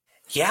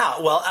 Yeah,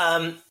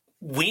 well,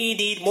 we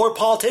need more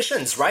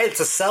politicians, right? It's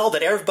a sell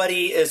that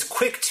everybody is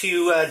quick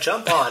to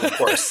jump on, of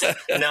course.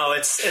 No,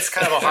 it's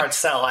kind of a hard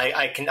sell.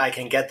 I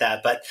can get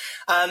that. But,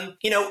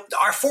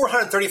 our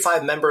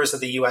 435 members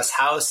of the U.S.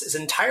 House is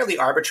entirely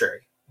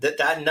arbitrary.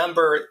 That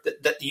number,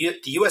 that the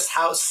U.S.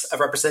 House of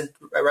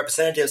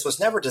Representatives was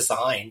never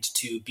designed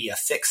to be a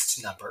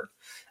fixed number.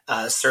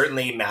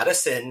 Certainly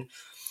Madison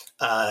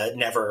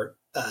never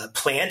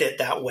planned it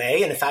that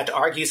way, and in fact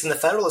argues in the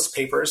Federalist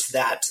Papers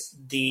that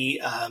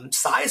the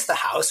size of the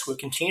House would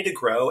continue to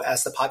grow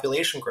as the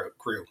population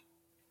grew.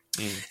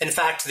 In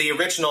fact, the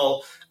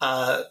original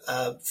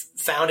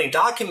founding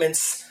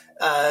documents,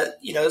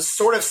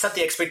 sort of set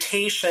the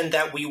expectation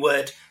that we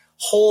would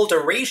hold a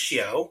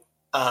ratio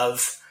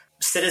of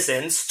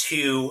citizens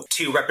to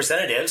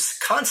representatives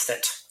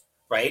constant,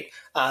 right,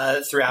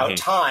 throughout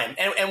time,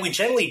 and we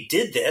generally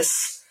did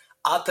this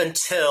up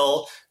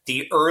until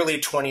the early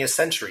 20th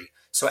century.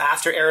 So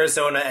after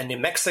Arizona and New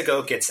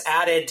Mexico gets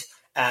added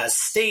as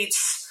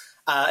states,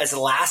 is the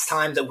last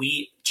time that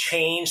we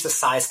changed the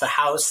size of the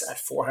House at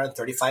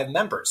 435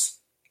 members.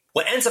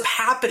 What ends up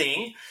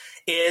happening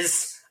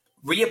is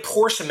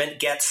reapportionment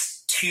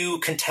gets too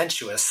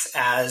contentious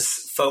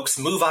as folks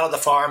move out of the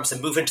farms and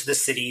move into the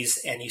cities,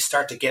 and you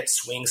start to get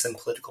swings in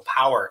political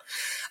power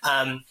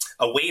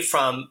away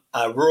from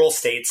rural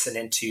states and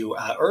into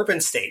urban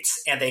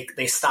states, and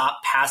they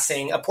stop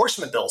passing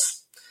apportionment bills.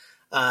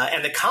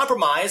 And the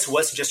compromise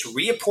was to just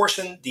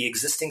reapportion the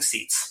existing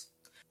seats.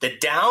 The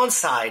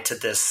downside to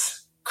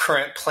this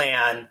current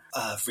plan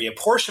of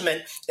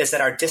reapportionment is that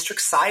our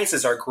district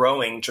sizes are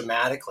growing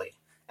dramatically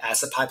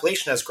as the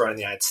population has grown in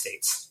the United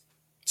States.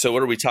 So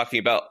what are we talking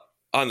about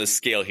on the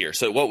scale here?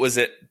 So what was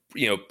it,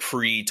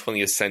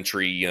 pre-20th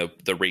century,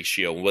 the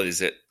ratio? What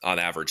is it on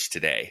average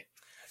today?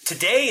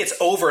 Today, it's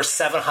over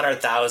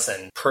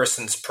 700,000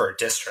 persons per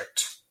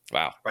district.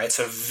 Wow. Right?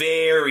 So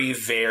very,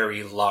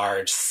 very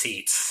large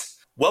seats.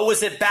 What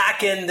was it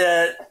back in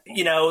the,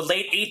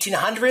 late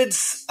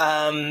 1800s,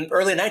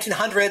 early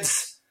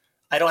 1900s?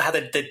 I don't have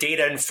the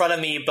data in front of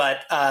me,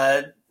 but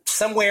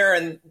somewhere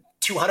in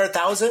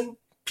 200,000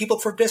 people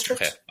per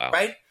district, okay. Wow.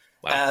 Right?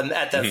 Wow.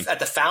 At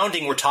the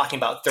founding, we're talking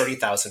about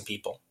 30,000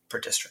 people per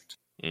district.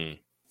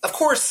 Of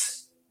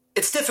course,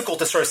 it's difficult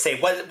to sort of say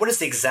what is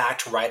the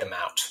exact right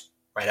amount,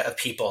 right, of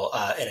people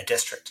in a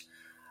district.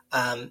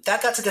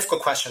 That's a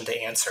difficult question to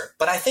answer.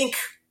 But I think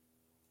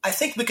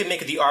we could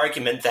make the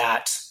argument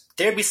that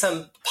there'd be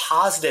some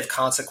positive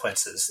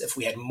consequences if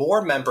we had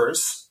more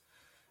members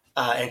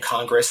in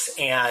Congress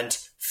and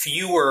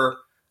fewer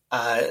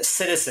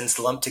citizens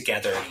lumped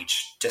together in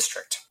each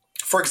district.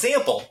 For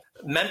example,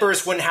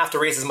 members wouldn't have to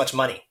raise as much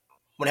money,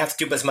 wouldn't have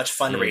to do as much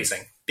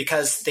fundraising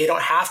because they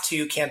don't have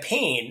to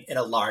campaign in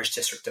a large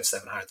district of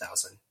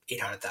 700,000,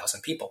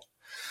 800,000 people.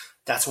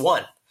 That's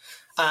one.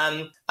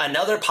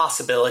 Another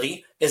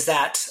possibility is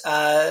that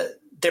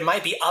there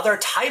might be other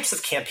types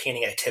of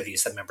campaigning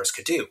activities that members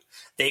could do.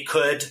 They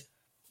could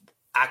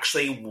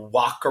actually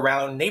walk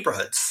around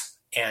neighborhoods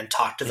and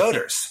talk to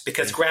voters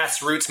because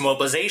grassroots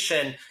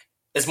mobilization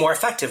is more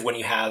effective when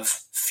you have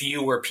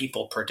fewer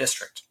people per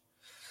district.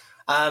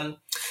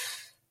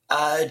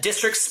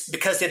 Districts,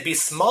 because they'd be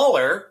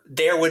smaller,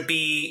 there would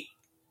be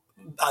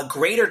a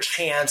greater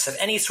chance of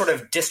any sort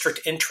of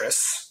district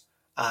interests.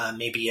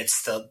 Maybe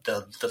it's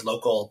the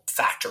local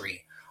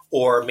factory,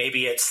 or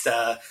maybe it's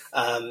the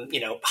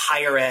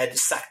higher ed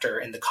sector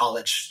in the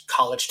college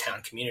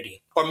town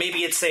community, or maybe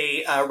it's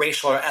a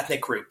racial or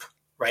ethnic group.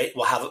 Right,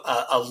 will have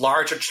a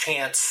larger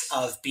chance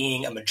of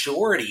being a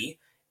majority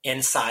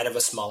inside of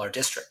a smaller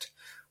district.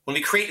 When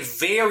we create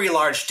very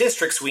large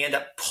districts, we end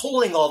up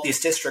pulling all these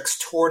districts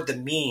toward the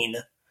mean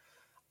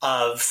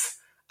of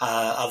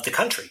the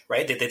country,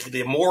 right?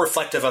 They're more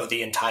reflective of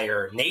the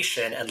entire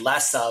nation and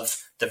less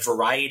of the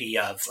variety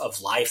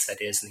of life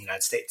that is in the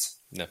United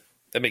States. No,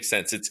 that makes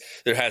sense.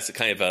 There has a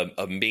kind of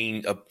a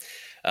main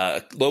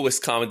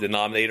lowest common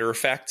denominator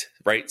effect,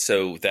 right?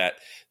 So that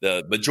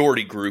the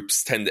majority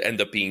groups tend to end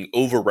up being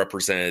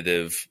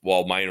overrepresentative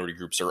while minority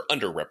groups are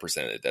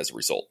underrepresented as a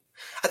result.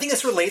 I think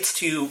this relates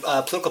to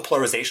political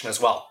polarization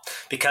as well,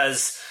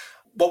 because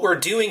what we're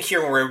doing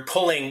here when we're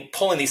pulling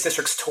these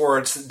districts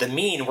towards the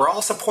mean, we're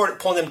also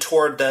pulling them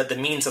toward the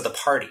means of the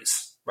parties.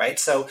 right?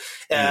 So,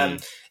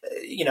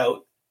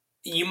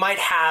 you might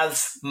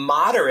have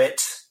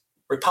moderate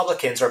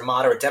Republicans or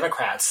moderate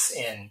Democrats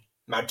in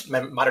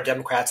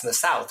the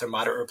South or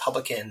moderate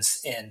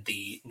Republicans in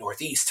the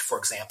Northeast, for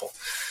example,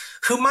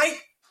 who might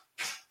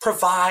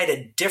provide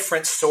a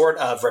different sort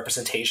of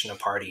representation of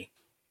party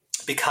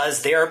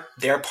because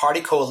their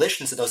party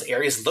coalitions in those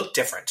areas look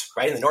different,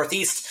 right? In the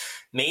Northeast,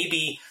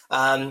 maybe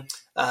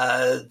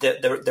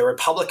the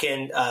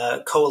Republican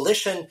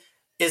coalition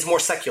is more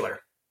secular,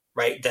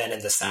 right, than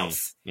in the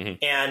South. Mm-hmm.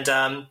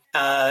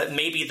 And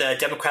maybe the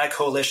Democratic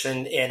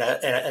coalition in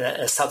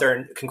a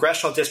southern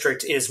congressional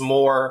district is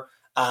more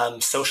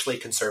socially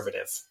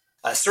conservative.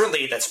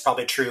 Certainly, that's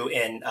probably true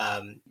in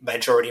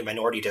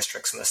majority-minority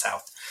districts in the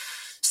South.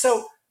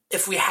 So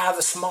if we have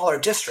a smaller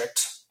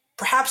district,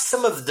 perhaps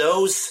some of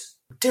those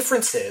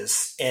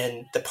differences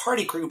in the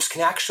party groups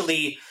can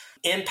actually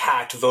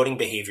impact voting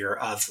behavior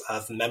of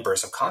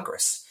members of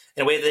Congress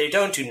in a way that they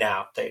don't do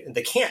now.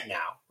 They can't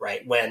now,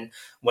 right? When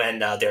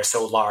they're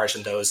so large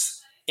and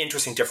those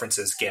interesting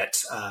differences get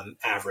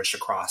averaged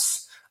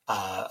across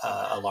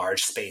a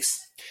large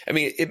space. I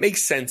mean, it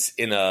makes sense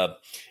in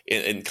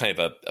kind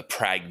of a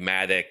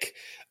pragmatic,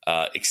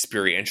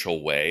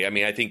 experiential way. I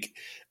mean, I think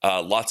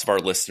lots of our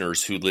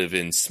listeners who live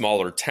in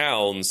smaller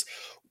towns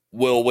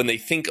will, when they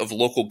think of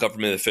local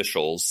government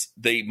officials,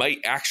 they might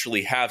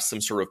actually have some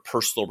sort of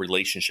personal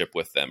relationship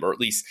with them, or at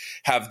least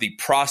have the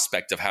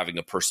prospect of having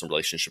a personal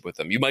relationship with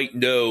them. You might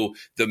know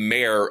the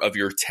mayor of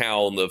your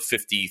town of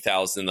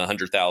 50,000,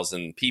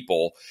 100,000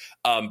 people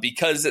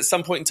because at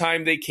some point in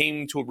time they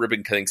came to a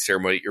ribbon cutting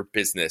ceremony at your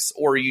business,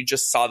 or you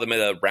just saw them at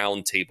a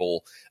round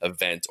table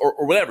event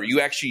or whatever. You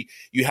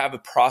have a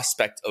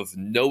prospect of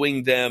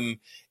knowing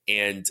them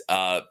and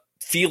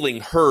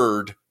feeling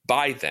heard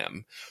by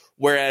them.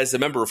 Whereas a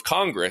member of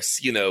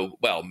Congress,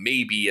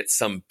 maybe at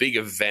some big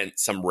event,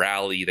 some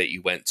rally that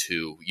you went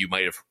to, you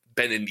might have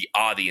been in the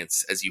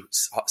audience as you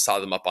saw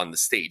them up on the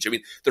stage. I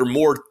mean, they're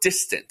more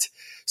distant.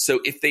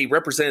 So if they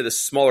represented a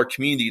smaller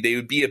community, they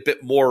would be a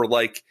bit more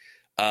like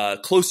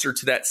closer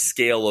to that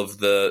scale of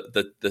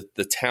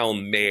the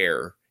town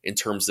mayor in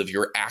terms of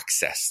your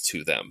access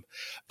to them.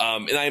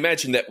 And I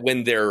imagine that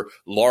when they're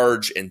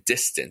large and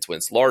distant, when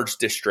it's large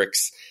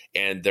districts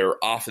and they're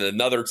often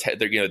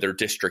their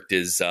district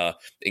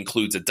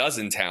includes a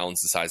dozen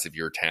towns the size of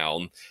your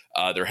town,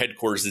 their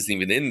headquarters isn't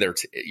even in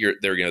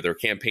their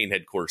campaign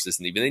headquarters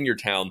isn't even in your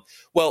town.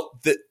 Well,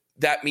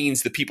 that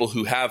means the people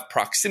who have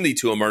proximity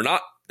to them are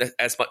not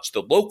as much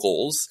the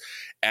locals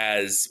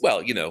as,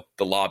 the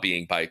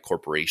lobbying by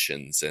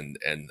corporations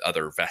and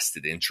other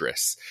vested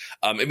interests.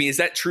 I mean, is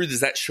that true?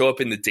 Does that show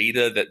up in the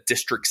data that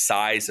district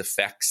size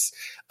affects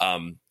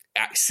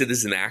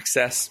citizen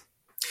access?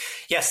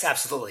 Yes,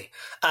 absolutely.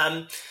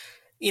 Some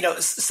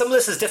of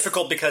this is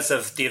difficult because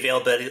of the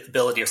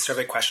availability of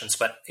survey questions,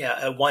 but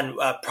one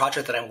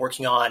project that I'm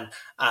working on,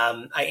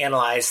 I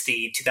analyzed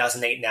the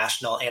 2008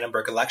 National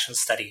Annenberg Election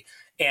Study,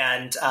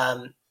 and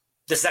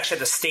this is actually at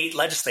the state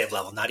legislative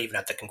level, not even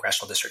at the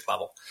congressional district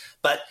level.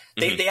 But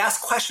they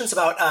ask questions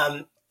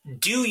about,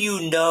 do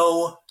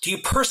you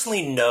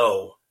personally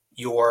know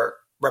your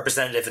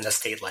representative in the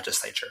state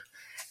legislature?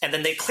 And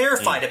then they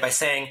clarified it by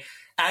saying,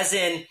 as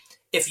in,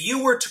 if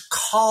you were to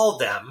call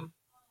them,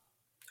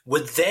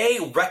 would they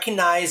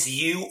recognize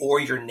you or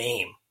your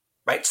name?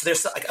 Right? So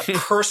there's like a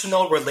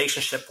personal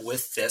relationship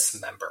with this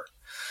member.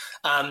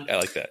 I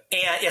like that.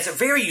 And it's a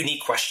very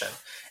unique question.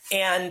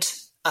 And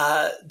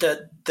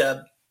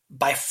the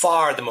by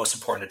far the most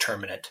important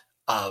determinant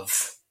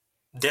of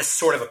this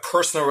sort of a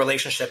personal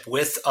relationship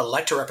with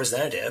elected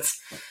representative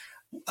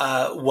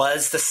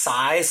was the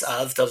size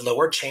of the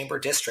lower chamber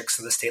districts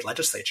in the state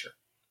legislature,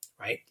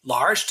 right?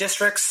 Large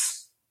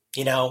districts,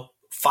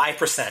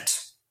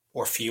 5%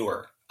 or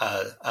fewer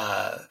of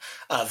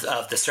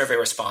the survey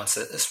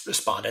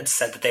respondents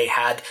said that they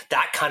had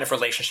that kind of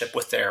relationship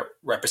with their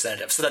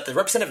representative, so that the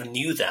representative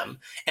knew them,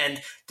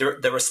 and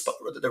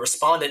the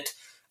respondent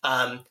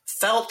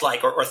felt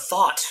like or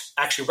thought,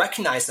 actually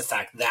recognized the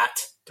fact that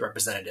the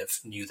representative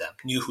knew them,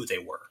 knew who they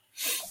were.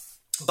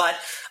 But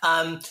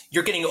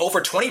you're getting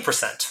over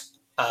 20%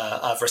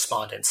 of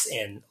respondents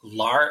in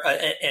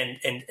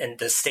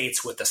the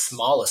states with the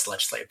smallest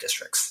legislative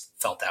districts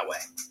felt that way.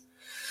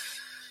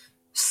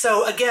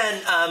 So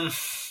again,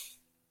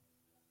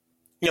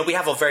 we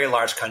have a very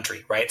large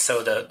country, right?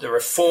 So the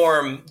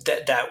reform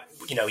that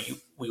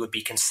we would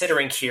be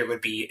considering here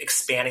would be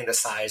expanding the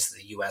size of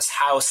the U.S.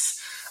 House.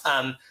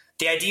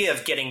 The idea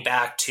of getting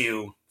back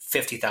to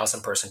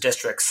 50,000 person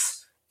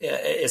districts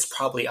is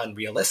probably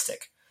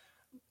unrealistic.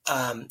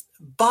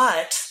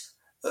 But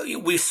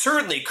we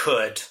certainly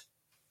could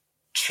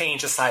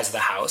change the size of the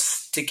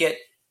House to get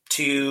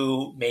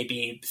to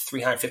maybe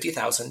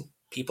 350,000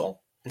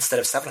 people instead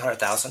of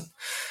 700,000.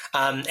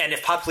 And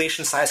if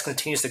population size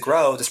continues to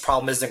grow, this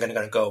problem isn't going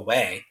to go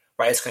away,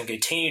 right? It's going to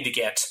continue to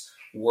get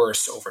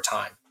worse over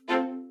time.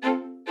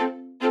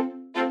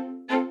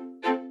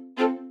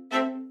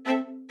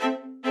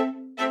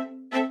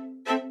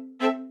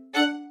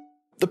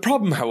 The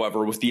problem,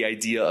 however, with the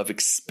idea of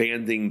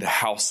expanding the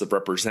House of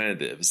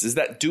Representatives is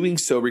that doing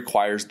so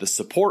requires the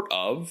support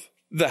of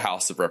the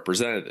House of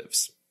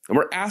Representatives. And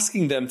we're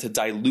asking them to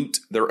dilute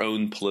their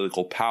own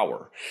political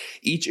power.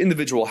 Each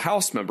individual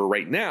House member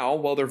right now,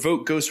 well, their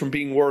vote goes from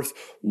being worth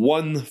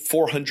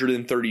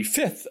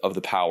 1/435th of the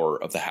power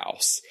of the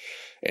House.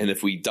 And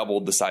if we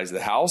doubled the size of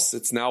the House,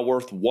 it's now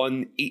worth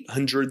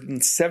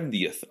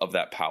 1/870th of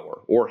that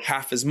power, or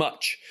half as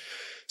much.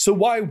 So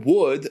why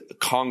would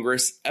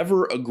Congress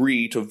ever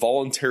agree to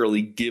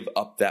voluntarily give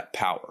up that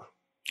power?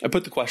 I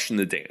put the question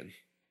to Dan.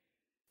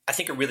 I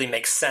think it really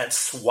makes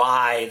sense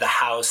why the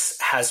House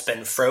has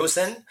been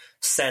frozen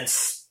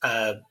since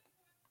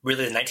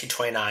really the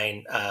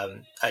 1929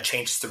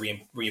 changes to the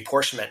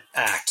Reapportionment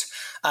Act.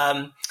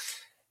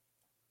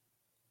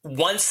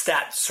 Once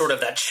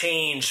that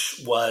change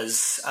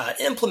was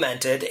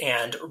implemented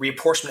and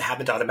reapportionment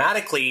happened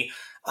automatically,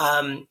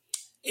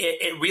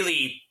 it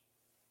really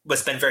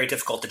has been very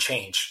difficult to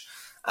change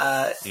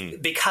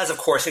because, of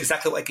course,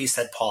 exactly like you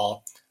said,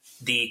 Paul,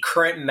 the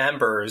current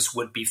members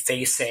would be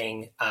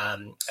facing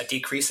a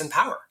decrease in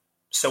power.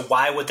 So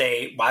why would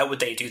they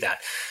do that?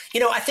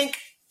 I think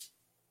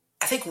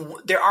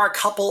there are a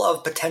couple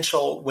of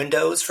potential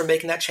windows for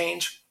making that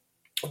change.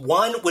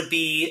 One would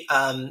be,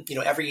 after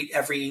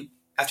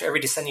every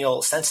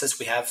decennial census,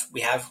 we have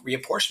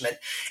reapportionment,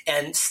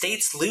 and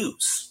states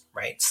lose,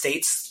 right?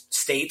 States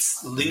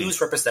lose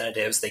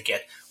representatives. They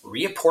get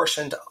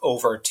reapportioned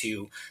over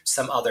to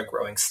some other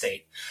growing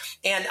state.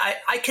 And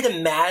I can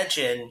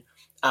imagine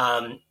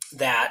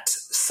that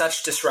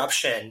such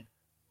disruption,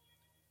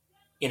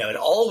 it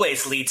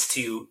always leads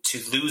to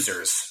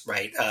losers,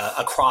 right,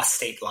 across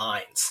state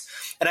lines.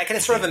 And I can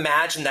sort of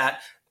imagine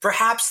that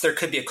perhaps there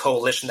could be a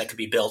coalition that could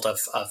be built of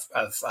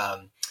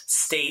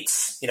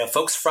states,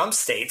 folks from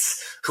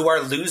states who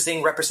are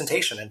losing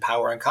representation and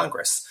power in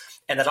Congress.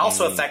 And that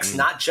also affects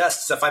not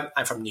just, so if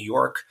I'm from New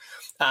York,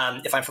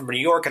 if I'm from New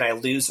York and I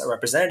lose a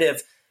representative,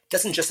 it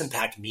doesn't just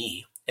impact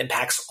me, it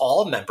impacts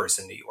all members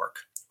in New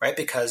York, right?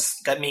 Because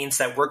that means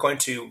that we're going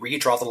to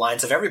redraw the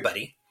lines of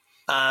everybody.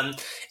 And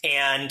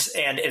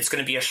it's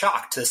going to be a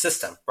shock to the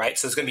system, right?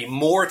 So it's going to be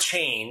more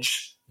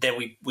change than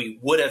we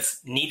would have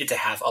needed to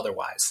have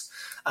otherwise,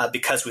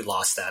 because we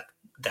lost that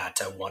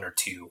one or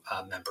two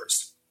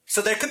members.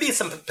 So there could be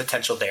some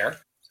potential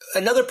there.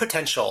 Another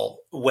potential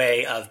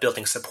way of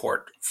building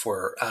support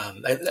for,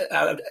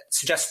 I would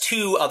suggest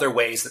two other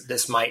ways that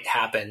this might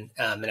happen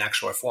in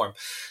actual reform.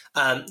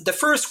 The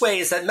first way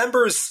is that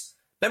members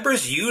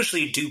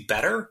usually do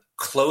better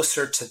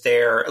closer to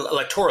their,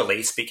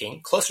 electorally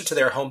speaking, closer to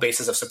their home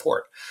bases of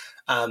support.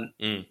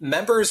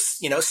 Members,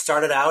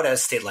 started out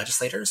as state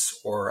legislators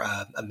or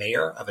a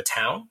mayor of a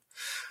town.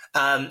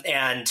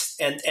 And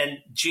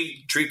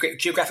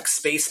geographic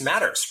space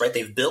matters, right?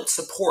 They've built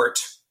support,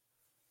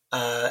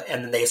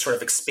 and then they sort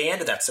of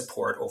expanded that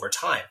support over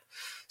time.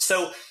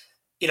 So,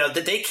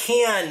 that they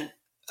can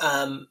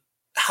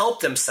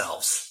help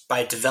themselves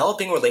by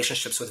developing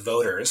relationships with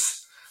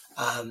voters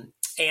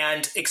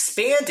and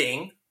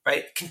expanding,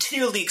 right?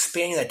 Continually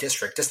expanding that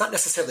district does not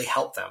necessarily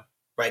help them,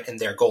 right, in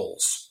their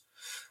goals.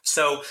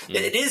 So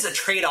it is a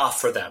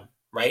trade-off for them,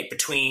 right,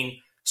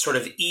 between sort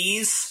of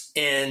ease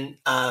in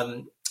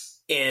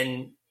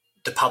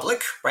the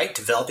public, right,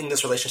 developing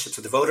those relationships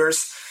with the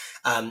voters,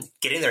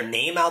 getting their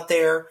name out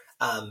there,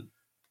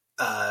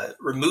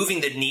 removing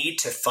the need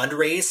to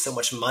fundraise so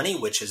much money,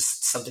 which is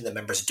something that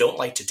members don't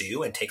like to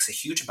do and takes a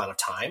huge amount of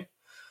time.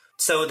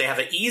 So they have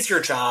an easier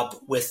job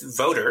with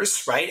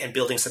voters, right, and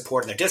building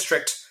support in their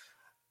district,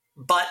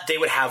 but they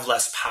would have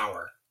less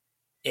power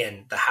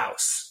in the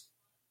House.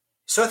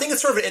 So I think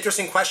it's sort of an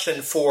interesting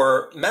question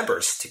for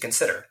members to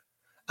consider.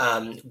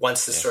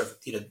 Once this sort of,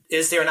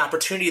 is there an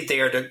opportunity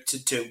there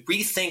to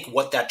rethink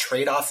what that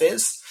trade-off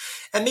is?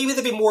 And maybe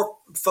there'd be more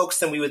folks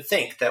than we would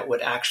think that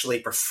would actually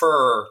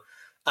prefer,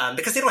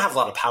 because they don't have a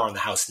lot of power in the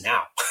House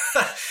now.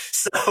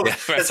 So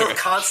there's sort of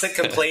constant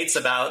complaints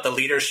about the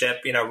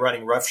leadership,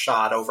 running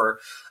roughshod over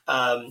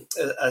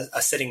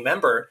a sitting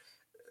member.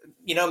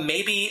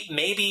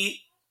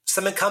 Maybe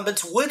some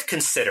incumbents would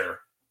consider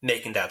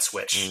making that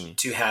switch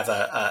to have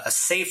a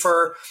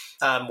safer,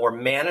 more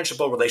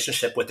manageable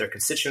relationship with their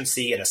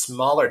constituency in a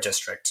smaller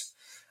district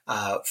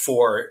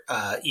for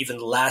even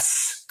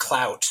less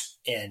clout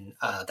in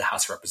the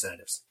House of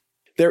Representatives.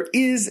 There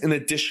is an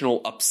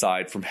additional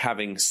upside from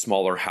having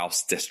smaller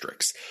House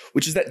districts,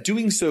 which is that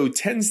doing so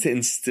tends to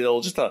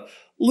instill just a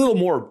little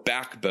more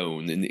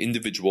backbone in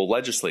individual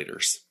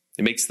legislators.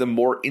 It makes them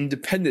more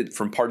independent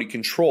from party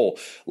control,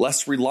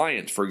 less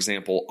reliant, for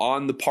example,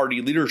 on the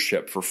party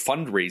leadership for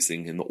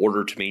fundraising in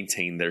order to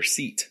maintain their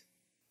seat.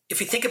 If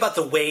you think about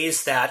the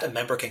ways that a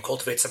member can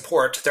cultivate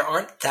support, there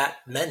aren't that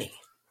many,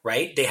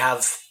 right? They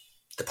have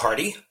the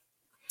party.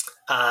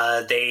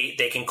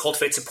 They can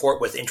cultivate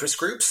support with interest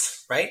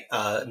groups, right?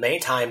 Many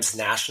times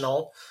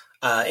national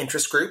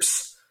interest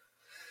groups.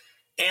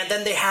 And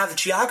then they have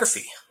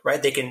geography,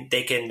 right? They can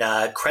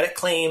credit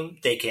claim.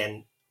 They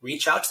can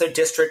reach out to their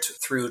district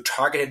through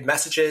targeted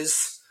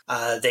messages.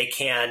 They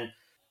can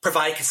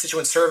provide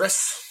constituent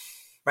service,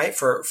 right,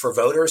 for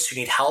voters who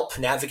need help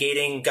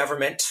navigating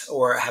government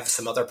or have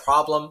some other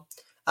problem.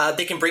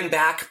 They can bring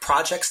back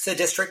projects to the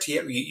district.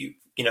 You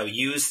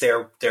use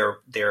their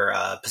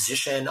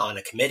position on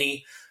a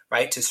committee,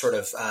 right, to sort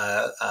of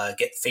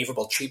get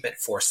favorable treatment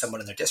for someone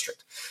in their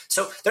district.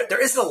 So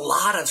there isn't a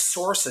lot of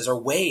sources or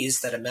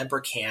ways that a member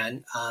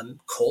can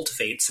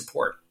cultivate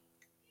support.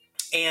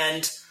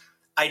 And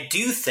I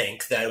do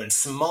think that in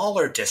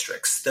smaller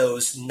districts,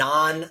 those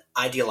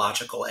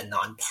non-ideological and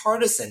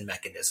non-partisan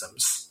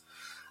mechanisms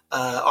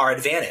are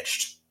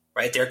advantaged,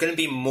 right? They're going to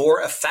be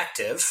more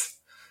effective.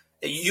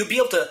 You'll be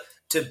able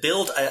to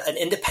build an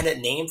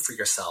independent name for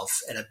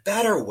yourself in a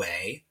better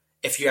way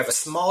if you have a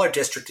smaller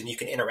district and you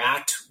can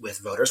interact with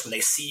voters when they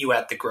see you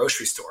at the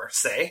grocery store,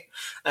 say,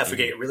 if we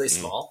get it really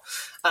small,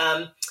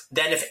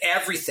 than if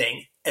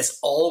everything is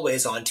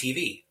always on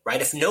TV,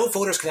 right? If no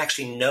voters can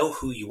actually know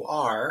who you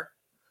are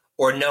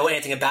or know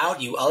anything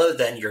about you other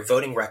than your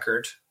voting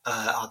record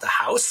on the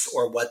House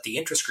or what the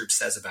interest group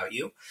says about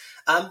you,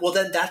 well,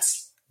 then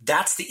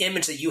that's the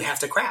image that you have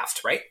to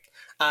craft, right?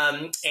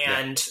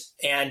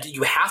 And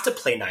you have to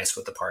play nice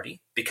with the party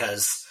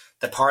because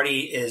the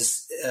party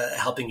is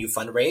helping you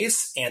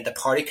fundraise and the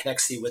party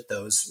connects you with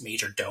those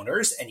major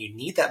donors and you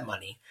need that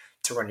money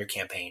to run your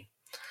campaign.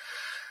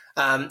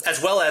 As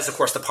well as, of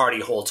course, the party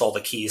holds all the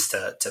keys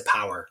to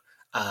power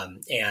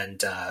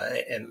and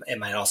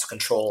might also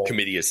control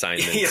committee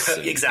assignments.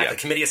 Exactly.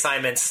 Committee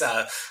assignments,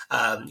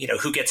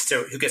 who gets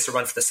to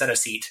run for the Senate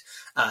seat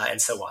and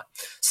so on.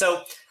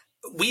 So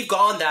we've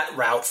gone that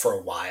route for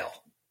a while.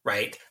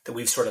 Right, that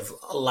we've sort of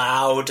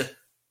allowed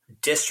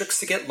districts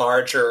to get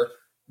larger,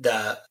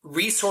 the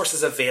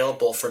resources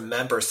available for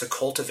members to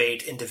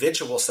cultivate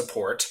individual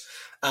support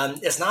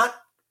is not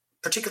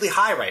particularly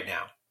high right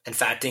now. In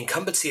fact, the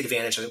incumbency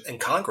advantage in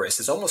Congress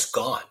is almost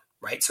gone,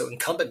 right? So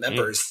incumbent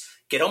members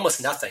get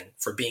almost nothing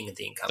for being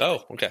the incumbent.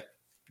 Oh, okay.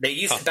 They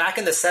used to, back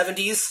in the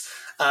 70s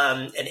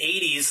and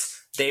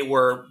 80s,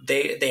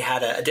 they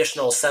had an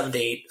additional 7 to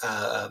 8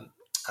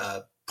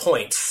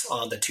 points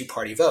on the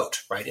two-party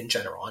vote, right, in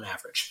general, on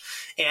average.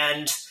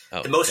 And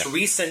the most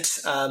recent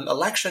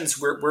elections,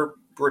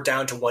 we're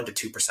down to 1%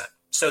 to 2%.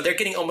 So they're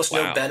getting almost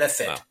no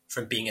benefit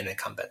from being an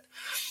incumbent.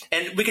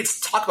 And we could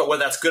talk about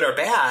whether that's good or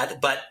bad,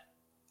 but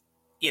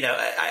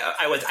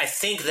I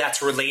think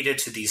that's related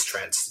to these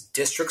trends.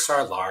 Districts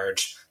are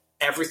large,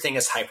 everything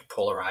is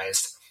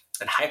hyper-polarized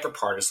and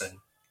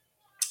hyper-partisan.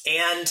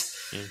 And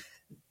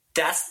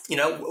that's,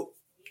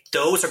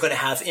 those are going to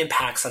have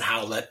impacts on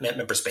how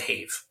members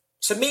behave.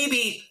 So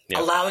maybe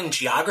allowing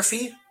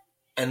geography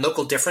and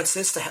local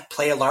differences to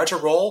play a larger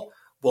role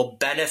will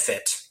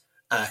benefit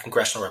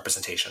congressional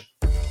representation.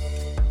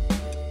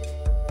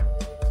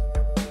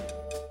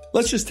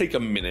 Let's just take a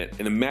minute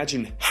and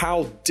imagine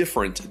how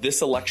different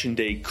this election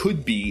day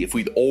could be if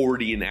we'd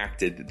already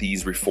enacted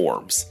these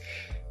reforms.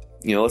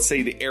 Let's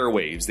say the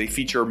airwaves, they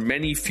feature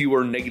many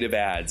fewer negative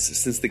ads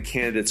since the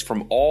candidates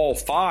from all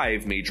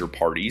 5 major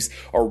parties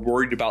are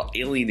worried about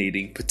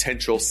alienating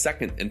potential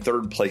second and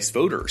third place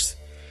voters.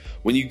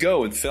 When you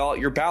go and fill out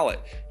your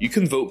ballot, you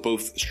can vote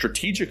both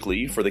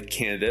strategically for the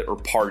candidate or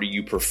party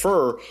you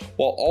prefer,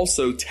 while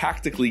also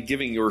tactically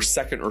giving your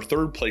second or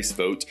third place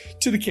vote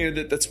to the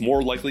candidate that's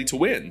more likely to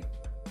win.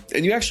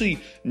 And you actually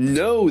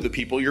know the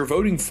people you're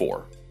voting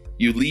for.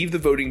 You leave the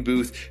voting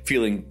booth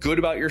feeling good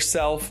about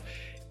yourself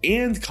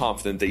and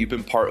confident that you've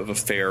been part of a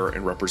fair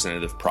and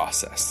representative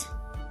process.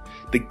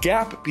 The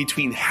gap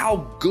between how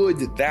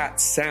good that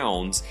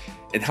sounds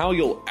and how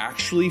you'll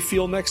actually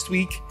feel next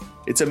week,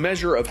 it's a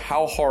measure of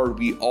how hard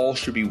we all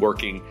should be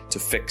working to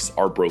fix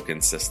our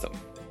broken system.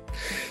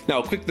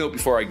 Now, a quick note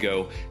before I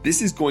go,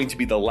 this is going to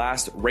be the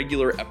last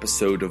regular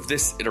episode of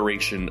this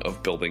iteration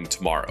of Building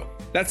Tomorrow.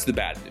 That's the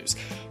bad news.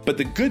 But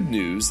the good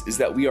news is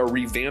that we are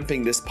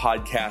revamping this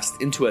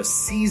podcast into a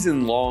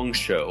season-long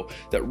show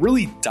that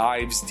really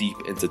dives deep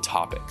into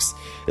topics.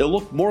 It'll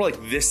look more like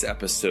this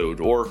episode,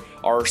 or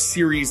our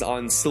series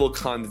on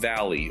Silicon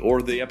Valley,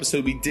 or the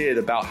episode we did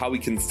about how we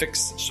can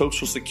fix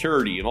Social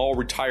Security and all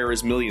retire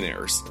as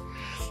millionaires.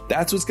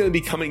 That's what's going to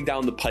be coming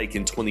down the pike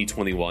in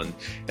 2021,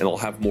 and I'll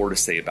have more to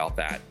say about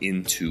that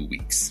in 2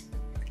 weeks.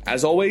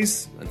 As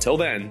always, until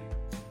then,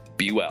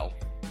 be well.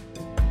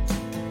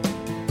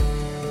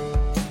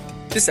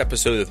 This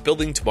episode of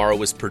Building Tomorrow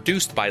was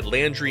produced by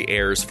Landry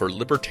Ayres for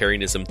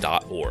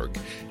libertarianism.org.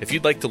 If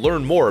you'd like to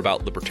learn more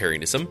about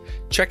libertarianism,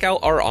 check out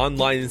our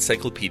online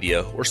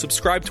encyclopedia or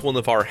subscribe to one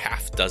of our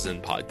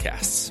half-dozen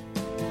podcasts.